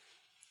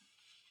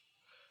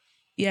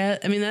 Yeah,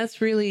 I mean,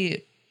 that's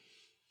really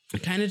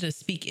kind of to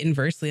speak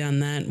inversely on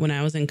that. When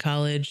I was in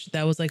college,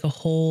 that was like a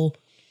whole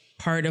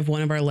part of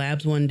one of our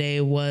labs one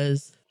day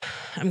was,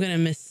 I'm going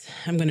to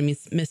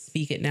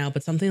misspeak it now,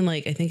 but something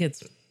like, I think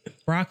it's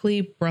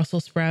broccoli,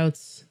 Brussels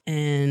sprouts,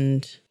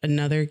 and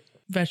another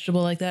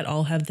vegetable like that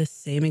all have the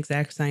same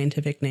exact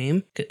scientific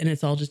name. And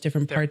it's all just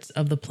different parts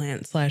of the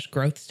plant /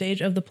 growth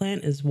stage of the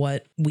plant is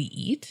what we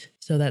eat.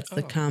 So that's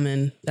the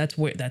common, that's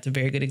a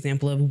very good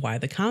example of why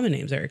the common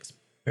names are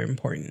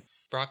important.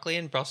 Broccoli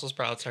and Brussels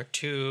sprouts are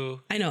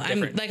two. I know. I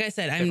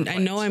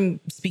know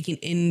I'm speaking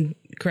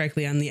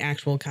incorrectly on the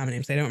actual common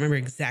names. I don't remember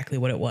exactly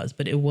what it was,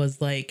 but it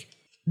was like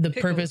the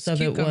purpose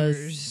of it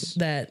was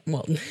that,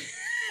 well,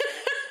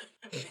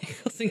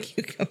 pickles and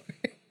cucumbers.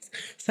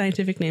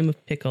 Scientific name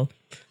of pickle.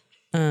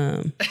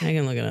 I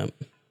can look it up.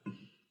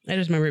 I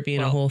just remember it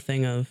being a whole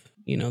thing of,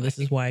 this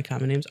is why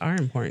common names are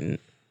important.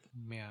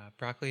 Yeah,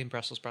 broccoli and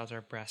Brussels sprouts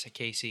are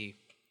Brassicaceae.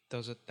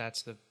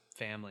 That's the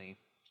family.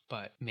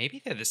 But maybe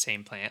they're the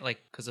same plant,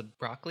 like, because a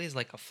broccoli is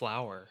like a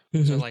flower.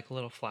 Those are like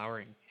little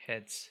flowering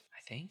heads,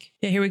 I think.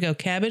 Yeah, here we go.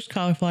 Cabbage,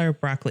 cauliflower,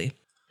 broccoli.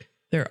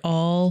 They're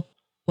all,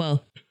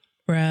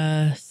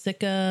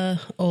 Brassica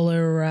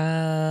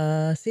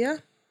oleracea.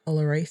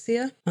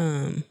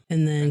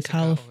 And then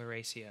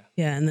oleracea.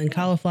 Yeah, and then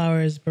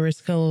cauliflower is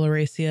Brassica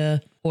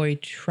oleracea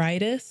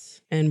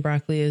boytritis, and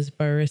broccoli is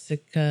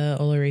Brassica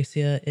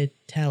oleracea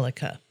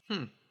italica.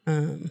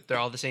 They're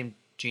all the same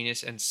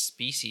genus and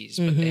species,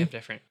 but they have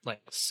different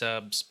like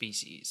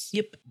subspecies.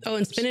 Yep. Oh,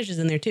 and spinach is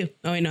in there too.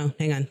 Oh wait, no,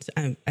 hang on,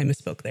 I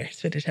misspoke there.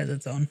 Spinach has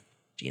its own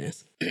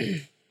genus.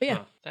 But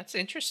yeah, that's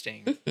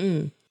interesting.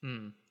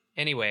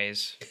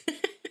 Anyways.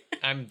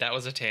 That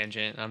was a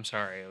tangent. I'm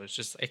sorry.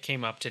 It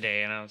came up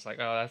today and I was like,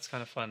 oh, that's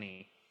kind of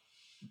funny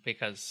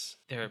because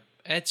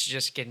it's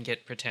just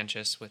get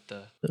pretentious with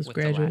the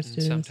Latin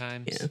students.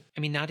 Sometimes. Yeah.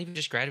 I mean, not even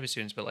just graduate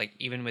students, but like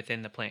even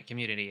within the plant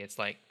community, it's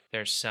like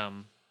there's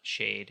some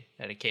shade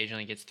that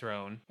occasionally gets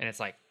thrown. And it's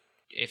like,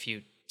 if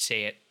you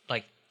say it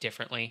like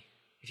differently,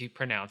 if you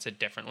pronounce it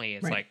differently,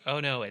 it's like, oh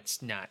no,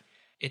 it's not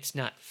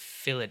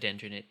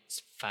philodendron,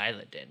 it's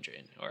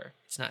philodendron, or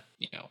it's not,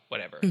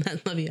 whatever.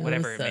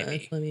 Whatever it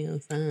may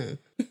be.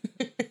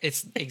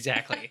 It's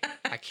exactly.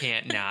 I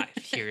can't not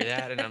hear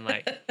that. And I'm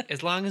like,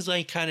 as long as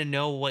I kind of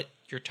know what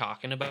you're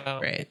talking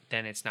about,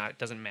 then it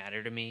doesn't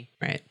matter to me.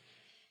 Right.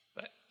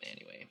 But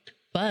anyway.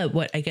 But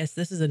what I guess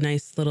this is a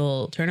nice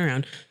little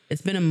turnaround.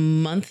 It's been a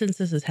month since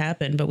this has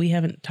happened, but we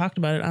haven't talked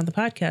about it on the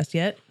podcast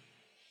yet.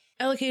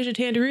 Alocasia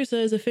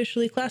tanderusa is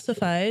officially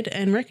classified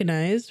and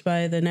recognized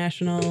by the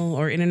National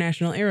or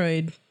International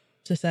Aroid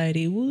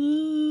Society.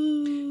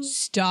 Woo!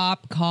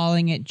 Stop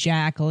calling it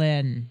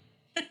Jacqueline.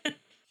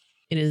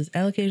 It is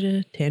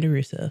Alocasia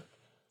tanderusa.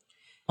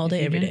 All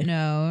day, every day.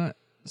 No,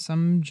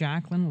 some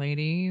Jacqueline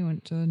lady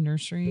went to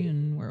nursery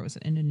in, where was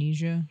it,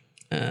 Indonesia?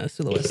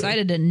 Sulawesi.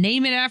 Decided to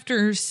name it after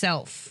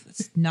herself.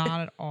 It's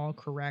not at all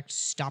correct.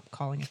 Stop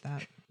calling it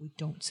that. We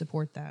don't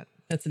support that.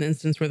 That's an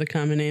instance where the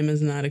common name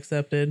is not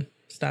accepted.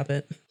 Stop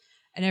it.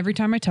 And every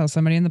time I tell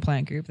somebody in the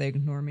plant group, they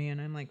ignore me, and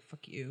I'm like,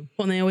 fuck you.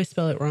 Well, and they always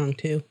spell it wrong,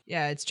 too.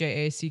 Yeah, it's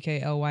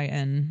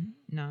Jacklyn,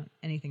 not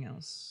anything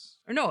else.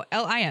 Or no,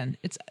 Lin.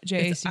 It's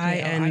Jacklin. It's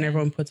I-N, and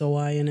everyone puts a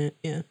Y in it.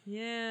 Yeah.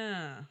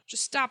 Yeah.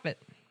 Just stop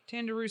it.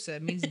 Tanderusa.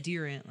 It means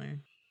deer antler.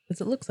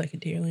 Because it looks like a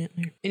deer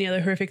antler. Any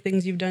other horrific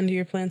things you've done to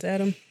your plants,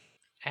 Adam?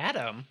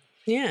 Adam?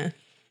 Yeah.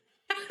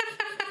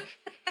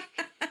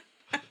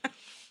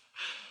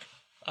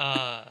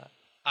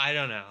 I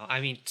don't know.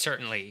 I mean,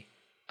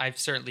 I've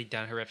certainly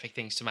done horrific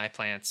things to my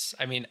plants.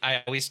 I mean,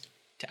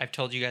 I've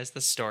told you guys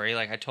the story,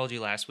 like I told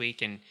you last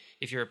week, and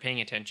if you were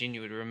paying attention,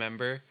 you would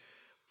remember.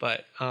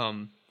 But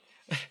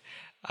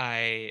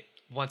I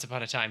once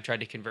upon a time tried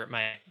to convert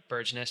my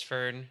bird's nest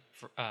fern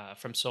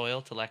from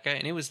soil to leca,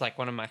 and it was like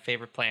one of my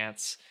favorite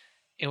plants.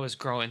 It was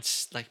growing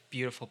like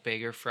beautiful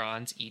bigger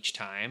fronds each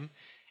time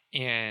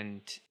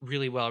and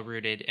really well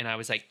rooted, and I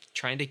was like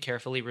trying to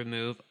carefully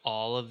remove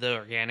all of the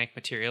organic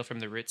material from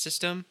the root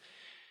system,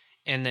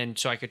 and then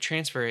so I could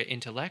transfer it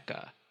into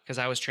leca, because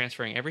I was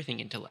transferring everything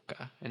into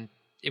leca, and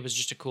it was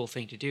just a cool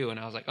thing to do. And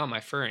I was like, oh, my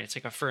fern, it's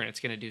like a fern, it's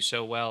going to do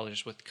so well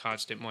just with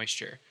constant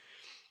moisture.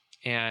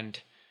 And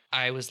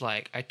I was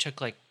like, I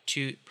took like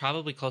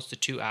probably close to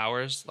 2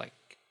 hours, like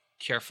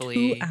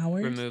carefully 2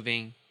 hours?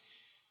 removing.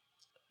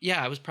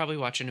 Yeah, I was probably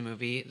watching a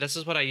movie. This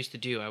is what I used to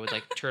do. I would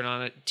like turn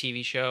on a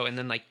TV show and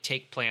then like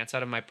take plants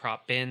out of my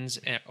prop bins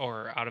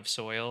or out of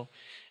soil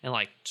and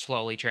like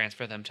slowly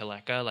transfer them to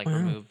leca, like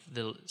remove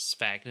the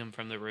sphagnum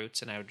from the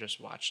roots. And I would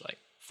just watch like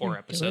 4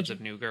 episodes of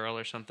New Girl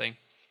or something.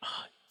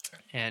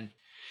 And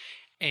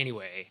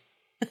anyway,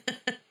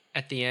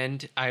 at the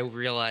end, I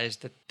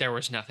realized that there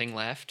was nothing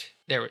left.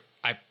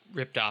 I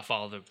ripped off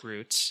all the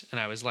roots and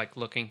I was like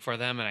looking for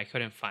them and I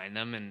couldn't find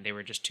them and they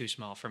were just too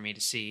small for me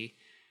to see.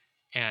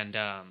 And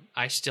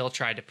I still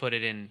tried to put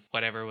it in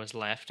whatever was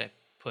left. I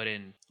put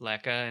in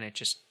leca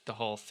and the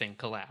whole thing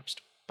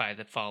collapsed by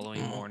the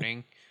following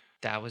morning.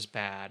 That was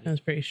bad. That was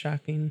pretty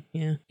shocking.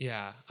 Yeah.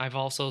 Yeah. I've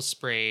also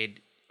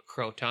sprayed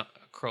croton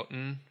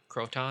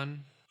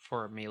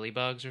for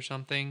mealybugs or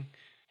something.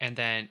 And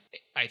then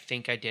I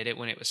think I did it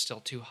when it was still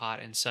too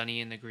hot and sunny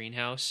in the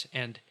greenhouse.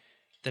 And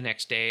the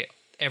next day,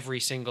 every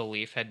single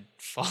leaf had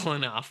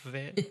fallen off of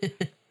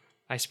it.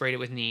 I sprayed it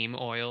with neem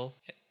oil,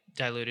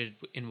 diluted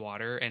in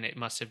water, and it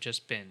must have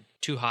just been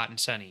too hot and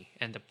sunny.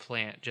 And the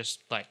plant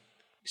just like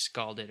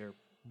scalded or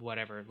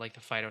whatever. Like the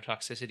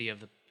phytotoxicity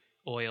of the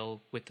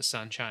oil with the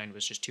sunshine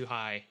was just too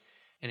high.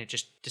 And it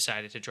just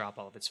decided to drop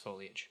all of its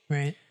foliage.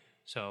 Right.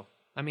 So,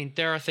 I mean,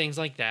 there are things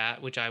like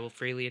that, which I will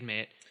freely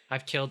admit.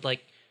 I've killed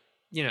like,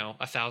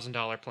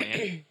 $1,000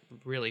 plant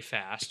really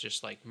fast,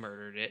 just like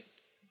murdered it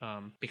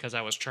because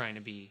I was trying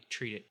to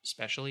treat it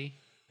specially,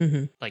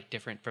 like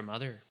different from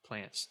other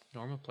plants,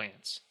 normal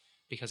plants,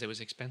 because it was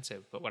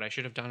expensive. But what I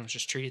should have done was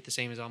just treat it the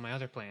same as all my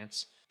other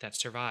plants that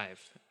survive,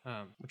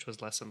 which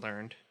was lesson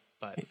learned.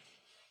 But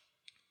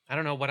I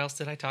don't know. What else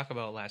did I talk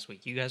about last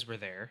week? You guys were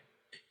there.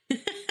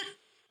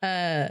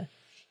 I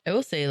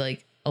will say,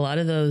 like, a lot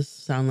of those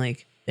sound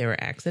like they were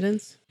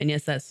accidents. And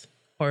yes, that's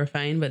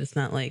horrifying, but it's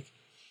not like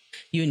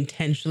you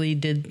intentionally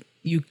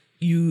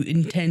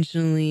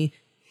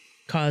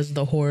caused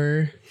the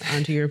horror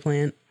onto your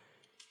plant.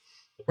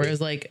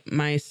 Whereas like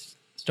my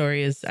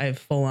story is I've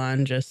full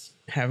on just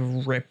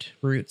have ripped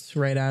roots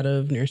right out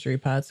of nursery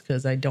pots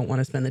because I don't want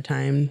to spend the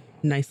time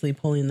nicely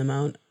pulling them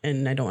out,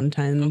 and I don't want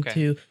time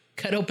to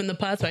cut open the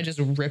pots. So I just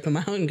rip them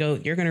out and go,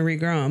 you're going to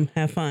regrow them.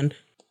 Have fun.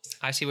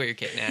 I see what you're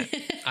getting at.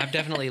 I've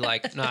definitely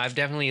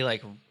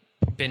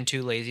been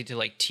too lazy to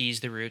like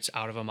tease the roots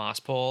out of a moss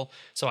pole.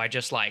 So I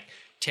just like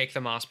take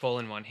the moss pole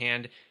in one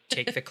hand,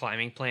 take the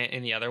climbing plant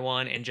in the other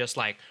one, and just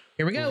like,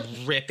 here we go,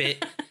 rip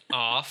it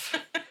off.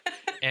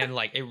 And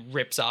like it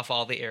rips off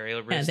all the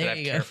aerial roots that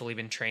I've carefully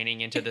been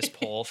training into this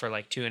pole for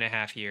like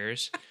 2.5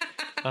 years.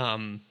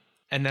 And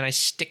then I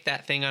stick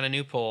that thing on a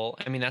new pole.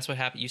 I mean, that's what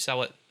happened. You saw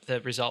what the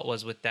result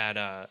was with that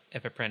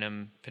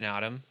Epiprenum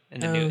pinnatum,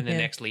 and the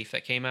next leaf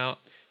that came out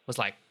was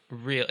like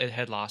it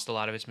had lost a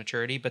lot of its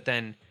maturity, but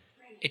then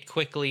it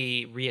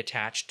quickly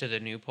reattached to the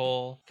new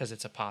pole because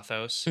it's a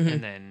pothos,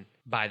 and then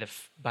by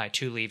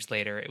 2 leaves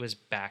later, it was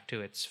back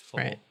to its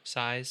full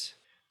size.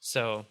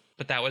 So,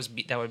 but that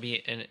would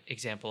be an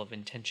example of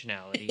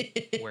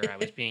intentionality where I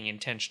was being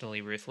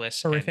intentionally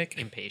ruthless, horrific,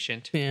 and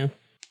impatient. Yeah.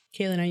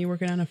 Kaylin, are you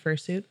working on a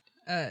fursuit?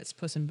 It's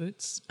Puss in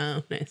Boots.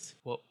 Oh, nice.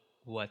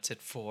 What's it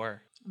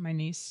for? My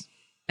niece.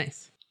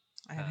 Nice.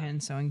 I have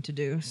hand sewing to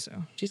do,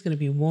 so She's going to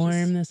be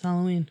warm this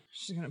Halloween.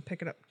 she's going to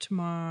pick it up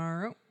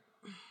tomorrow.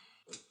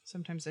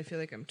 Sometimes I feel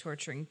like I'm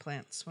torturing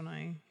plants when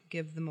I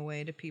give them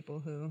away to people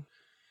who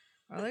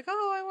are like,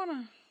 oh, I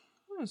want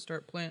to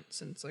start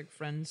plants. And it's like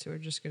friends who are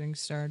just getting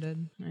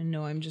started. I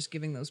know I'm just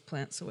giving those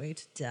plants away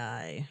to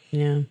die.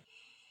 Yeah.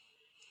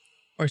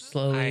 Or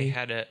slowly.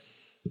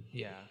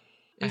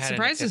 It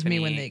surprises me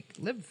when they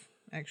live,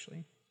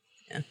 actually.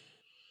 Yeah.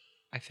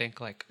 I think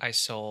like I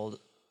sold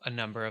a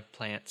number of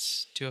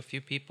plants to a few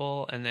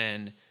people, and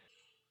then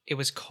it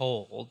was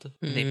cold.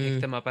 And they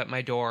picked them up at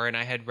my door, and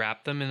I had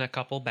wrapped them in a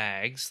couple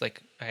bags.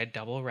 Like I had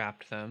double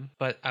wrapped them,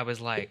 but I was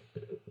like,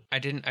 I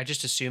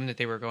just assumed that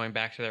they were going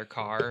back to their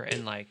car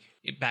and like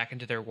back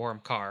into their warm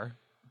car.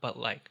 But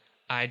like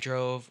I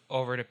drove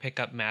over to pick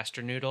up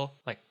Master Noodle,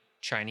 like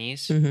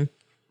Chinese,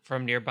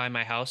 from nearby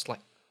my house,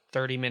 like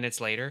 30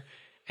 minutes later,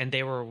 and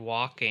they were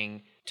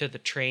walking to the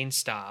train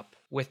stop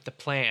with the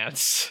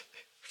plants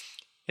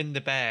in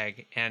the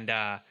bag, and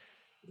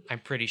I'm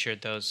pretty sure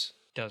those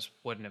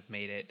wouldn't have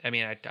made it. I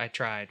mean, I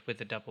tried with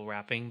the double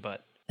wrapping,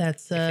 but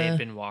that's if they had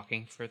been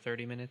walking for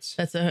 30 minutes.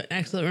 That's an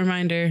excellent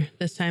reminder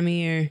this time of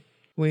year,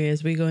 where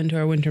as we go into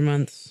our winter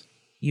months,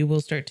 you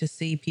will start to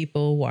see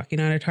people walking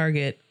out of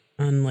Target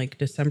on like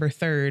December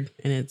 3rd,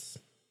 and it's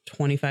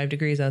 25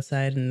 degrees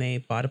outside, and they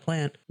bought a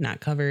plant, not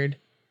covered,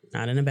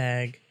 not in a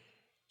bag,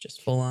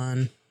 just full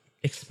on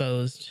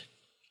exposed.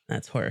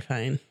 That's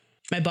horrifying.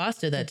 My boss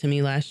did that to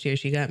me last year.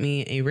 She got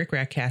me a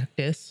rickrack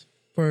cactus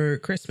for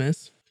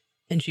Christmas,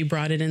 and she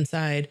brought it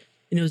inside,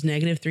 and it was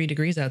 -3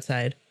 degrees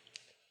outside.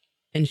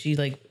 And she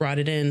like brought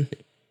it in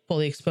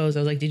fully exposed.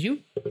 I was like, did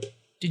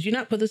you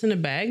not put this in a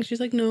bag?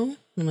 She's like, no.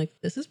 I'm like,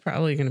 this is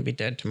probably going to be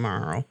dead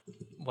tomorrow.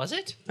 Was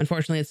it?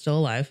 Unfortunately, it's still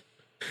alive.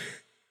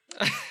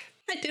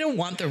 I didn't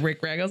want the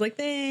rickrack. I was like,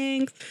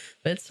 thanks.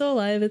 But it's still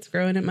alive. It's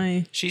growing at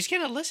my... She's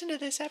going to listen to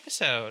this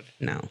episode.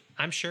 No.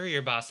 I'm sure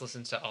your boss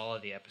listens to all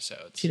of the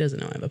episodes. She doesn't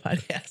know I have a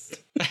podcast.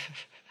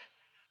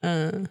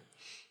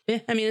 Yeah,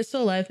 I mean, it's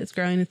still alive. It's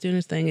growing. It's doing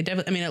its thing.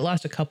 It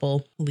lost a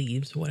couple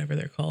leaves, whatever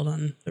they're called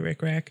on the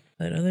rickrack.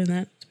 But other than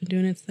that, it's been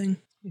doing its thing.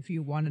 If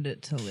you wanted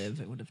it to live,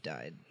 it would have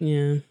died.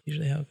 Yeah,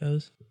 usually how it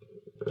goes.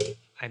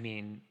 I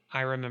mean,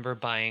 I remember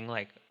buying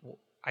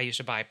I used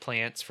to buy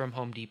plants from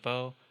Home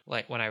Depot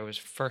like when I was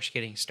first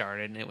getting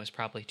started, and it was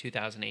probably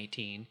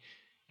 2018.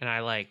 And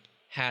I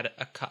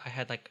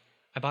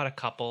bought a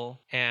couple,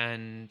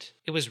 and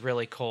it was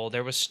really cold.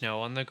 There was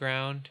snow on the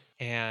ground,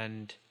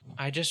 and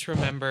I just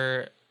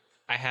remember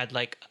I had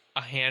like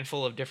a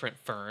handful of different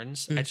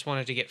ferns. I just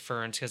wanted to get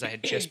ferns because I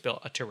had just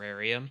built a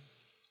terrarium.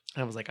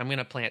 And I was like, I'm going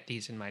to plant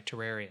these in my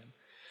terrarium.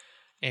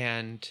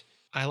 And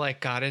I like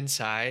got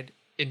inside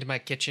into my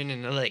kitchen,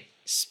 and I like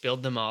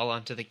spilled them all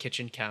onto the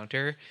kitchen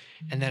counter.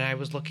 And then I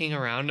was looking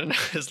around, and I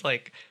was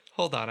like,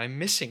 hold on, I'm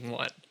missing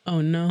one.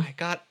 Oh no. I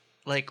got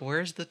like,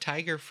 where's the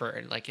tiger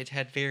fern? Like it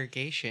had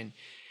variegation.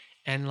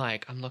 And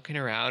like, I'm looking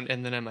around,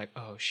 and then I'm like,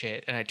 oh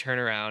shit. And I turn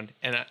around,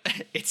 and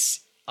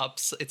it's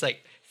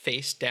like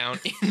face down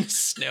in the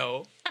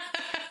snow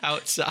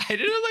outside.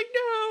 And I'm like,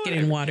 no.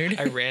 Getting watered.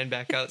 I ran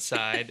back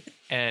outside,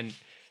 and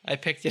I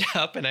picked it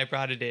up, and I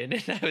brought it in,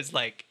 and I was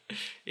like,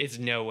 it's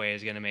no way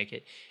it's going to make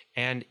it.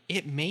 And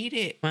it made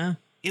it. Wow.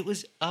 It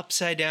was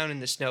upside down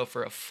in the snow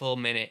for a full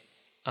minute.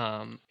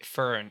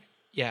 Fern.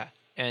 Yeah.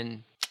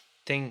 And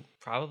thing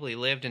probably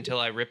lived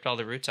until I ripped all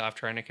the roots off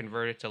trying to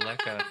convert it to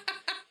leca.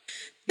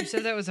 You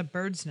said that was a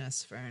bird's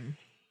nest fern.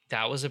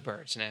 That was a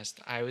bird's nest.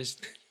 I was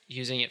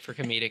using it for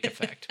comedic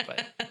effect,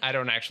 but I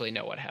don't actually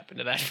know what happened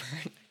to that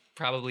fern.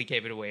 Probably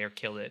gave it away or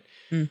killed it.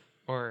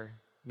 Or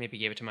maybe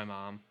gave it to my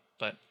mom.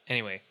 But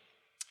anyway,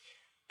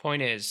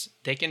 point is,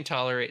 they can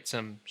tolerate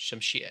some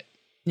shit.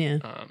 Yeah.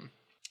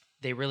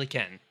 They really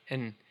can.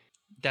 And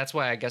that's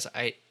why I guess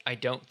I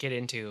don't get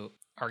into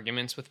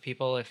arguments with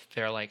people if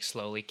they're like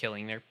slowly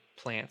killing their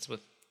plants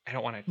with, I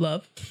don't want to.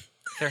 Love. If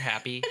they're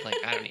happy. Like,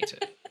 I don't need to.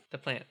 The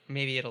plant,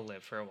 maybe it'll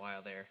live for a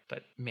while there,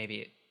 but maybe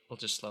it will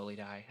just slowly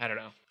die. I don't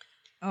know.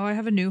 Oh, I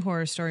have a new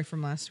horror story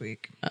from last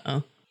week.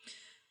 Uh-oh.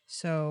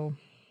 So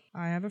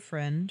I have a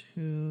friend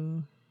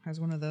who has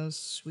one of those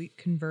sweet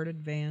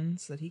converted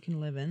vans that he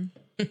can live in.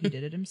 He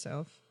did it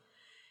himself.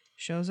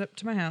 Shows up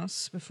to my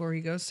house before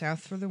he goes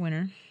south for the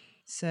winter.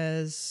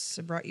 Says,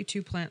 I brought you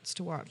 2 plants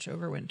to watch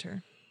over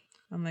winter.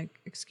 I'm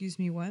like, excuse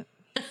me, what?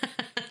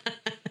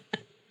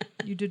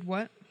 You did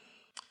what?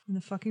 And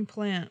the fucking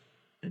plant,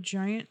 a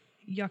giant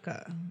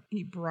yucca.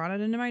 He brought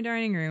it into my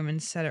dining room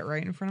and set it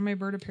right in front of my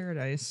bird of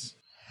paradise.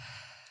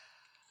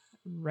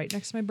 Right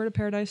next to my bird of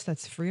paradise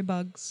that's free of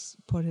bugs.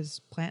 Put his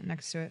plant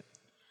next to it.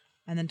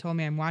 And then told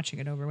me I'm watching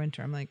it over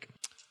winter. I'm like,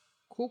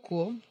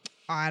 cool.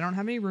 I don't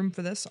have any room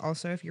for this.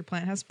 Also, if your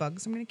plant has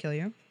bugs, I'm going to kill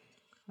you.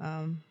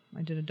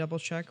 I did a double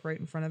check right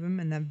in front of him.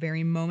 In that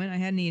very moment, I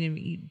hadn't even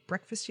eaten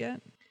breakfast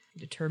yet. I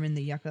determined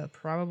the yucca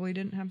probably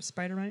didn't have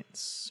spider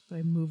mites, but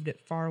I moved it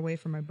far away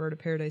from my bird of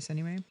paradise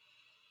anyway.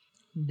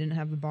 Didn't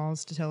have the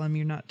balls to tell him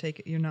you're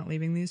not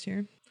leaving these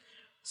here.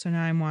 So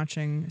now I'm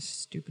watching a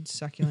stupid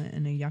succulent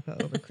and a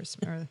yucca over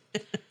Christmas, or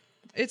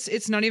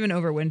It's not even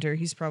over winter.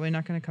 He's probably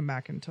not going to come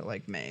back until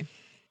like May.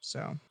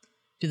 So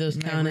Do those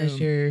My count as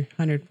room. your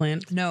 100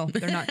 plants? no,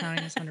 they're not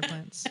counting as 100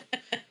 plants.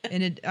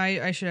 And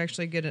I should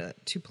actually get a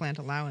 2-plant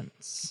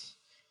allowance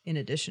in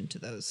addition to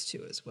those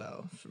two as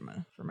well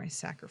for my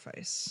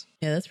sacrifice.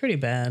 Yeah, that's pretty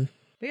bad.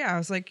 But yeah, I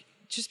was like,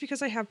 just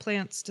because I have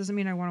plants doesn't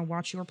mean I want to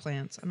watch your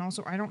plants. And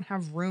also, I don't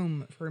have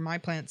room for my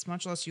plants,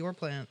 much less your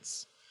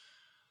plants.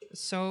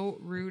 So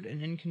rude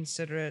and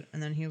inconsiderate.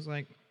 And then he was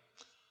like,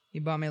 he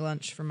bought me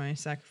lunch for my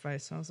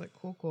sacrifice. So I was like,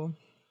 cool.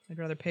 I'd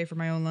rather pay for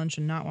my own lunch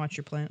and not watch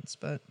your plants.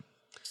 But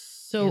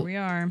So here we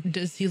are.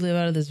 does he live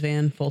out of this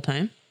van full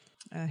time?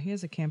 He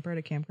has a camper at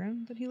a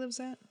campground that he lives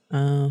at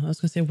I was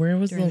gonna say, where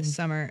was during the the?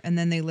 summer. And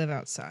then they live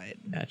outside.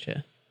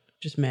 Gotcha.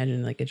 Just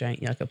imagine like a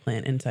giant yucca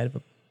plant inside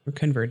of a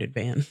converted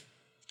van.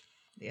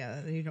 Yeah,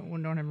 they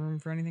don't have room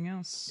for anything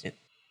else. Yeah.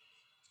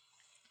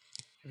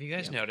 Have you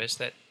guys noticed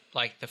that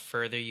like the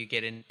further you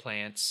get in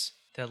plants,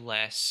 the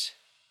less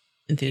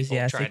people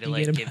Enthusiastic try to you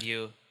like get give about.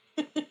 you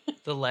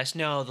the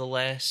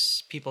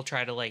less people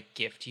try to like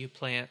gift you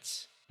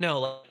plants.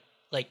 No,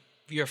 like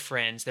your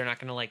friends, they're not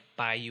gonna like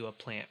buy you a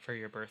plant for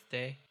your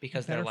birthday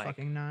because they're Better like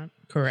fucking not.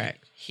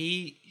 Correct.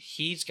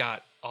 he's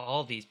got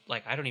all these,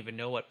 like I don't even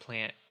know what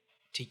plant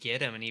to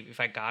get him, and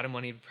if I got him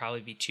one, he'd probably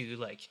be too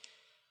like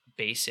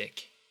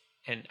basic.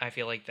 And I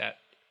feel like that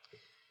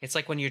it's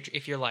like when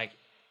if you're like,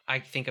 I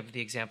think of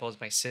the example as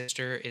my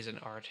sister is an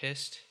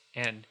artist,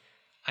 and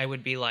I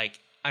would be like,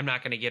 I'm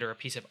not going to get her a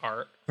piece of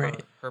art for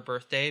Right. her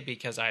birthday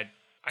because I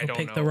You'll don't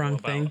pick know the wrong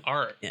about thing.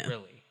 art Yeah.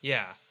 really.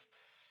 Yeah.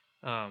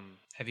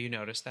 Have you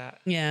noticed that?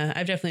 Yeah,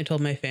 I've definitely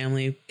told my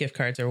family gift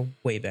cards are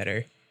way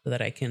better so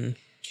that I can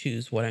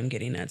choose what I'm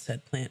getting at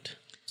said plant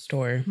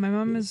store. My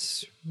mom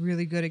is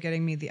really good at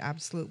getting me the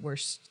absolute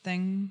worst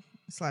thing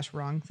 /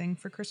 wrong thing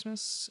for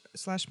Christmas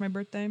 / my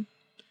birthday.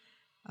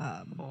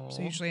 So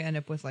usually I end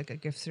up with like a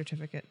gift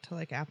certificate to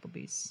like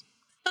Applebee's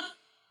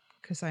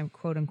because I'm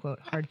quote unquote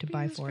hard to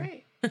buy for.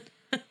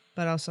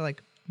 But also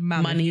like,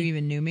 Mom, Money. if you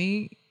even knew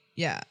me,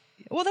 yeah.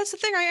 Well, that's the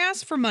thing. I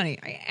asked for money,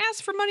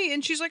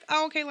 and she's like,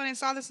 "Oh, okay, Len, I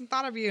saw this and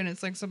thought of you," and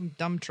it's like some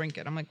dumb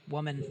trinket. I'm like,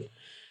 "Woman,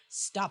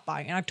 stop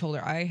buying." And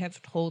I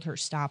have told her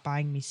stop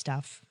buying me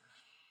stuff.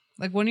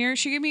 Like 1 year,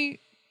 she gave me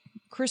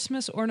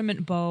Christmas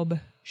ornament bulb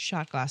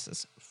shot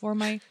glasses for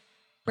my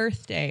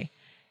birthday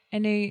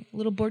and a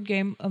little board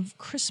game of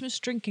Christmas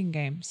drinking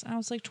games. I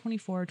was like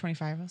 24 or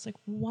 25. I was like,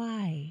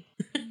 why?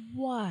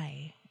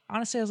 Why?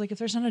 Honestly, I was like, if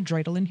there's not a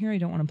dreidel in here, I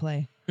don't want to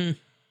play.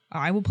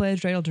 I will play a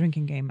dreidel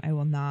drinking game. I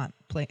will not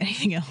play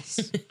anything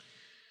else.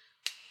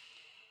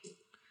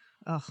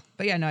 Ugh.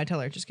 But yeah, no, I tell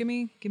her, just give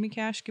me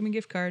cash, give me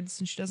gift cards,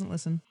 and she doesn't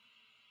listen.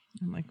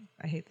 I'm like,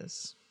 I hate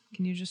this.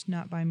 Can you just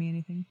not buy me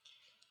anything?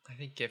 I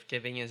think gift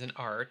giving is an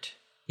art,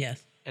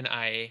 Yes. and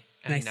I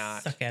And am I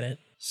not suck at it.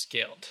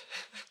 skilled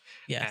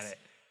Yes. at it.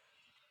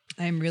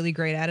 I'm really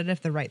great at it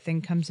if the right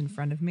thing comes in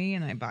front of me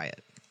and I buy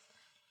it.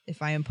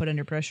 If I am put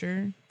under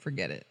pressure,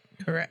 forget it.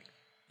 Correct.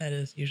 That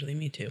is usually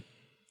me too.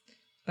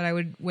 But I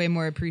would way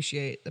more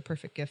appreciate the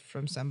perfect gift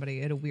from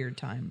somebody at a weird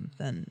time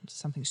than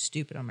something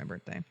stupid on my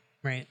birthday.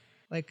 Right.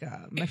 Like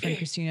my friend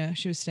Christina,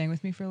 she was staying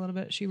with me for a little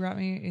bit. She brought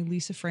me a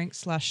Lisa Frank /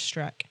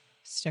 Shrek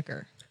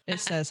sticker.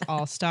 It says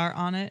All Star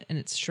on it, and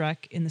it's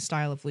Shrek in the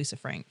style of Lisa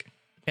Frank.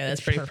 Yeah,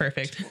 that's pretty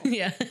perfect.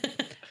 Yeah.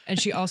 And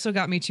she also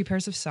got me 2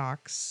 pairs of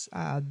socks.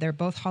 They're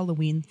both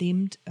Halloween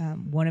themed.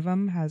 One of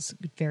them has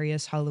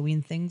various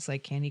Halloween things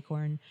like candy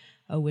corn,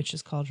 a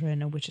witch's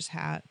cauldron, a witch's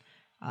hat.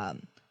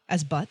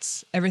 As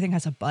butts, everything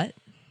has a butt.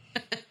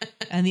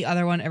 And the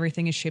other one,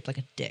 everything is shaped like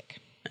a dick.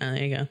 Oh,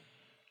 there you go.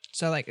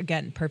 So, like,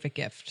 again, perfect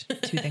gift.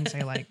 2 things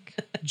I like: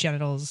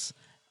 genitals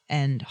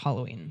and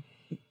Halloween.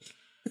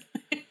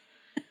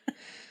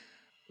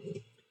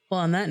 Well,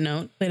 on that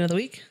note, plant of the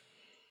week.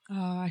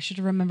 Oh, I should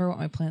remember what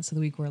my plants of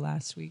the week were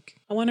last week.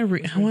 I want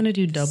to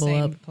do double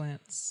Same up.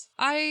 plants.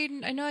 I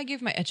know I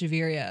gave my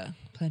Echeveria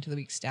plant of the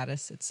week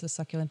status. It's a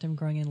succulent I'm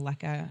growing in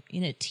leca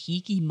in a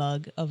tiki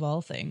mug of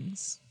all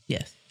things.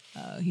 Yes.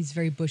 He's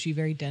very bushy,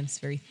 very dense,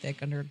 very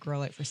thick under a grow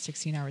light for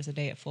 16 hours a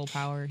day at full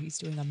power. He's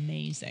doing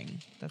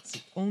amazing. That's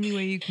the only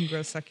way you can grow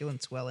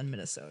succulents well in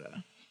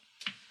Minnesota.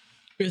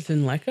 Is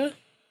in leca?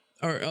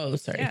 Or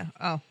sorry. Yeah.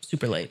 Oh,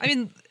 Super late. I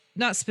mean,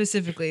 not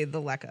specifically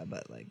the leca,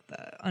 but like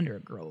the under a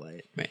grow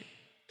light. Right.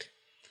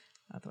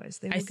 Otherwise,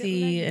 they will I get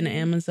see an leggy.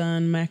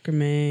 Amazon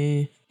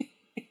macrame.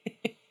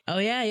 Oh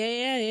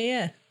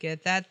yeah.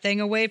 Get that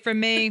thing away from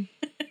me.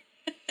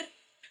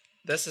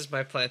 This is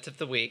my plant of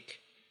the week.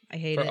 I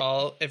hate For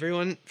it.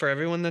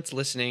 everyone that's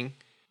listening.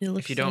 It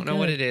looks If you don't so know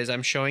what good. it is,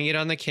 I'm showing it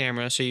on the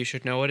camera, so you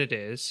should know what it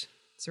is.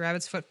 It's a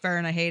rabbit's foot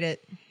fern. I hate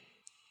it.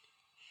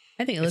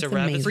 I think it It's looks a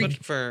rabbit's amazing.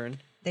 foot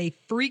fern. They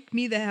freak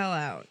me the hell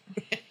out.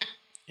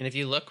 And if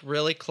you look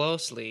really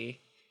closely,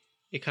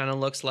 it kind of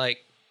looks like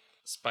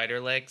spider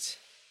legs.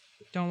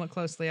 Don't look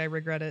closely. I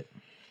regret it.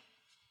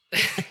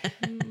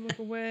 Look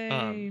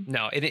away.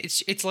 No,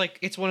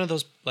 it's one of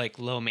those like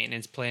low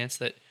maintenance plants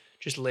that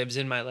just lives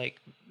in my like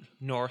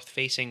north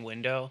facing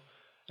window,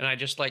 and I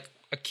just like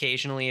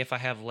occasionally, if I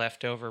have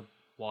leftover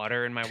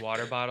water in my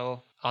water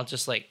bottle, I'll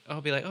just like,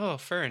 I'll be like, oh,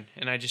 fern.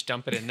 And I just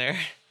dump it in there.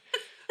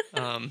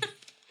 And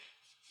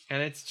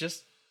it's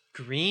just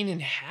green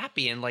and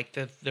happy. And like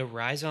the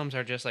rhizomes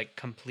are just like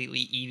completely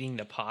eating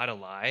the pot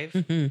alive.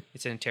 Mm-hmm.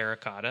 It's in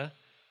terracotta.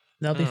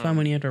 That'll be fun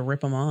when you have to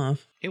rip them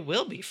off. It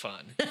will be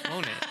fun,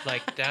 won't it?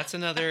 Like that's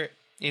another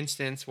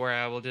instance where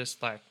I will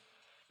just like,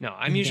 no,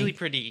 I'm usually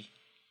pretty,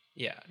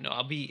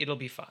 it'll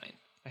be fine.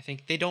 I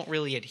think they don't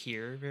really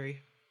adhere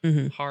very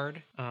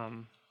hard,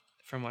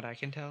 from what I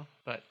can tell.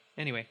 But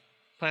anyway,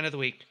 plant of the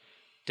week,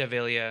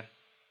 Davilia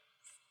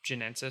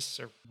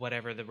Genensis, or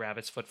whatever the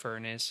rabbit's foot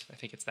fern is. I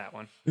think it's that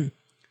one.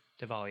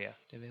 Davilia.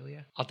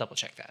 I'll double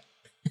check that.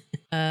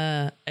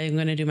 I'm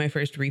going to do my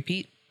first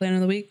repeat plant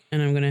of the week,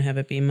 and I'm going to have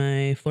it be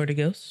my Florida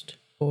Ghost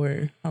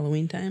for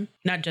Halloween time.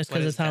 Not just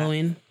because it's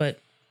Halloween, but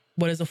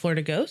what is a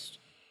Florida Ghost?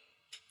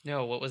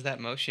 No, what was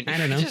that motion? I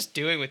don't know. Just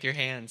doing with your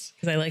hands.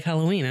 Because I like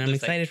Halloween, and I'm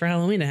excited for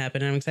Halloween to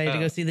happen. And I'm excited to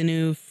go see the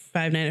new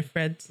Five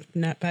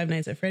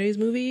Nights at Freddy's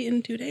movie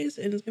in 2 days,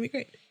 and it's going to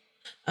be great.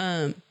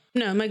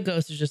 No, my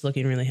ghost is just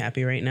looking really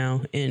happy right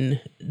now in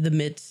the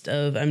midst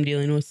of I'm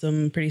dealing with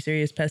some pretty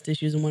serious pest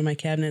issues in one of my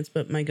cabinets,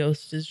 but my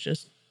ghost is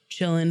just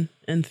chilling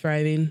and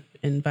thriving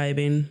and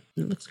vibing.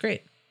 It looks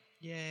great.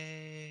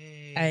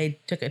 Yay. I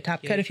took a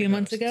top cut a few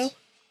months ago,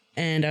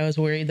 and I was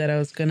worried that I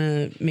was going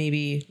to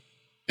maybe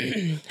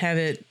have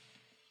it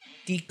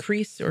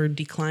decrease or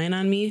decline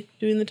on me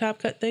doing the top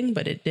cut thing,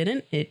 but it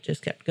didn't. It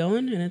just kept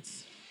going, and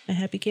it's a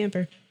happy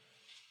camper.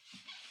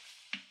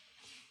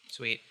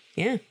 Sweet.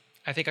 Yeah.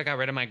 I think I got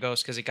rid of my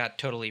ghost because it got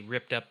totally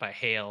ripped up by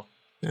hail.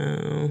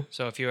 Oh.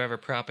 So if you ever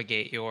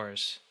propagate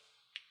yours.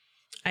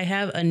 I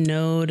have a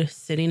node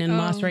sitting in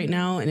moss right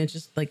now, and it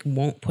just like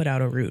won't put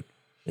out a root.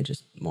 It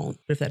just won't.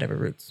 But if that ever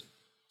roots,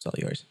 it's all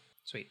yours.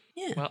 Sweet.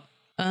 Yeah. Well,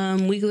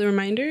 weekly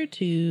reminder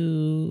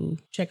to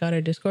check out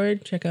our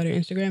Discord, check out our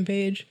Instagram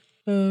page.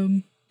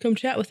 Come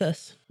chat with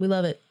us. We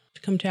love it.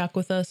 Come talk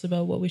with us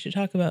about what we should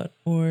talk about,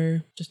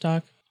 or just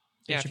talk.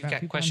 Yeah, if you've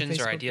got questions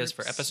or ideas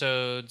for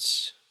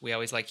episodes, we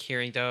always like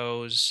hearing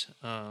those.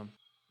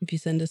 If you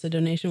send us a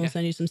donation, we'll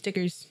send you some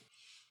stickers.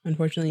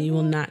 Unfortunately, you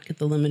will not get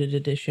the limited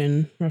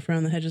edition Rough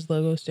Around the Hedges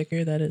logo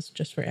sticker. That is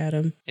just for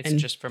Adam. It's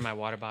just for my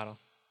water bottle.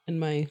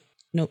 And my...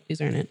 Nope, these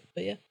aren't it.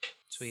 But yeah.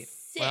 Sweet.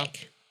 Sick. Well,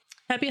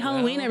 happy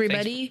Halloween,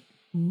 everybody.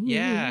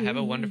 Yeah, have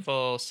a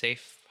wonderful,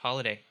 safe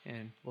holiday.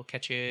 And we'll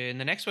catch you in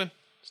the next one.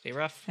 Stay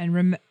rough. And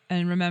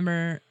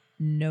remember,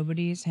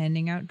 nobody's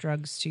handing out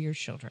drugs to your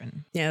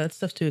children. Yeah, that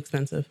stuff's too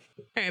expensive.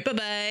 All right,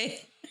 bye-bye.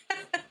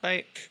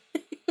 Bye.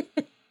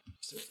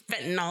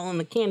 Fentanyl in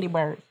the candy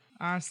bar.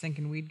 I was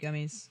thinking weed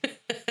gummies.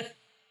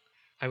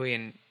 I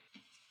mean,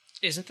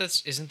 isn't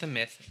the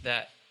myth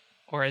that,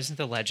 or isn't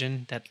the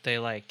legend that they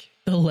like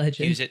the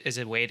legend use it as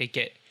a way to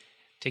get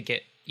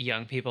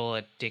young people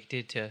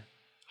addicted to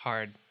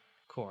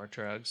hardcore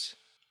drugs?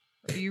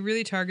 Are you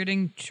really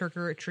targeting trick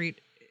or treat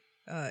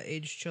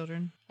age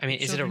children? I mean,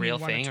 is it a real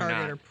thing or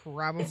not? Are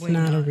probably it's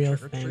not a real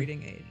trick or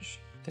treating age.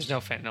 There's no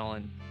fentanyl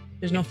in.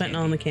 There's no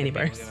fentanyl in the candy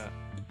bars.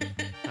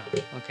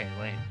 Oh, okay,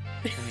 lame.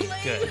 I mean,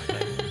 good.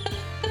 But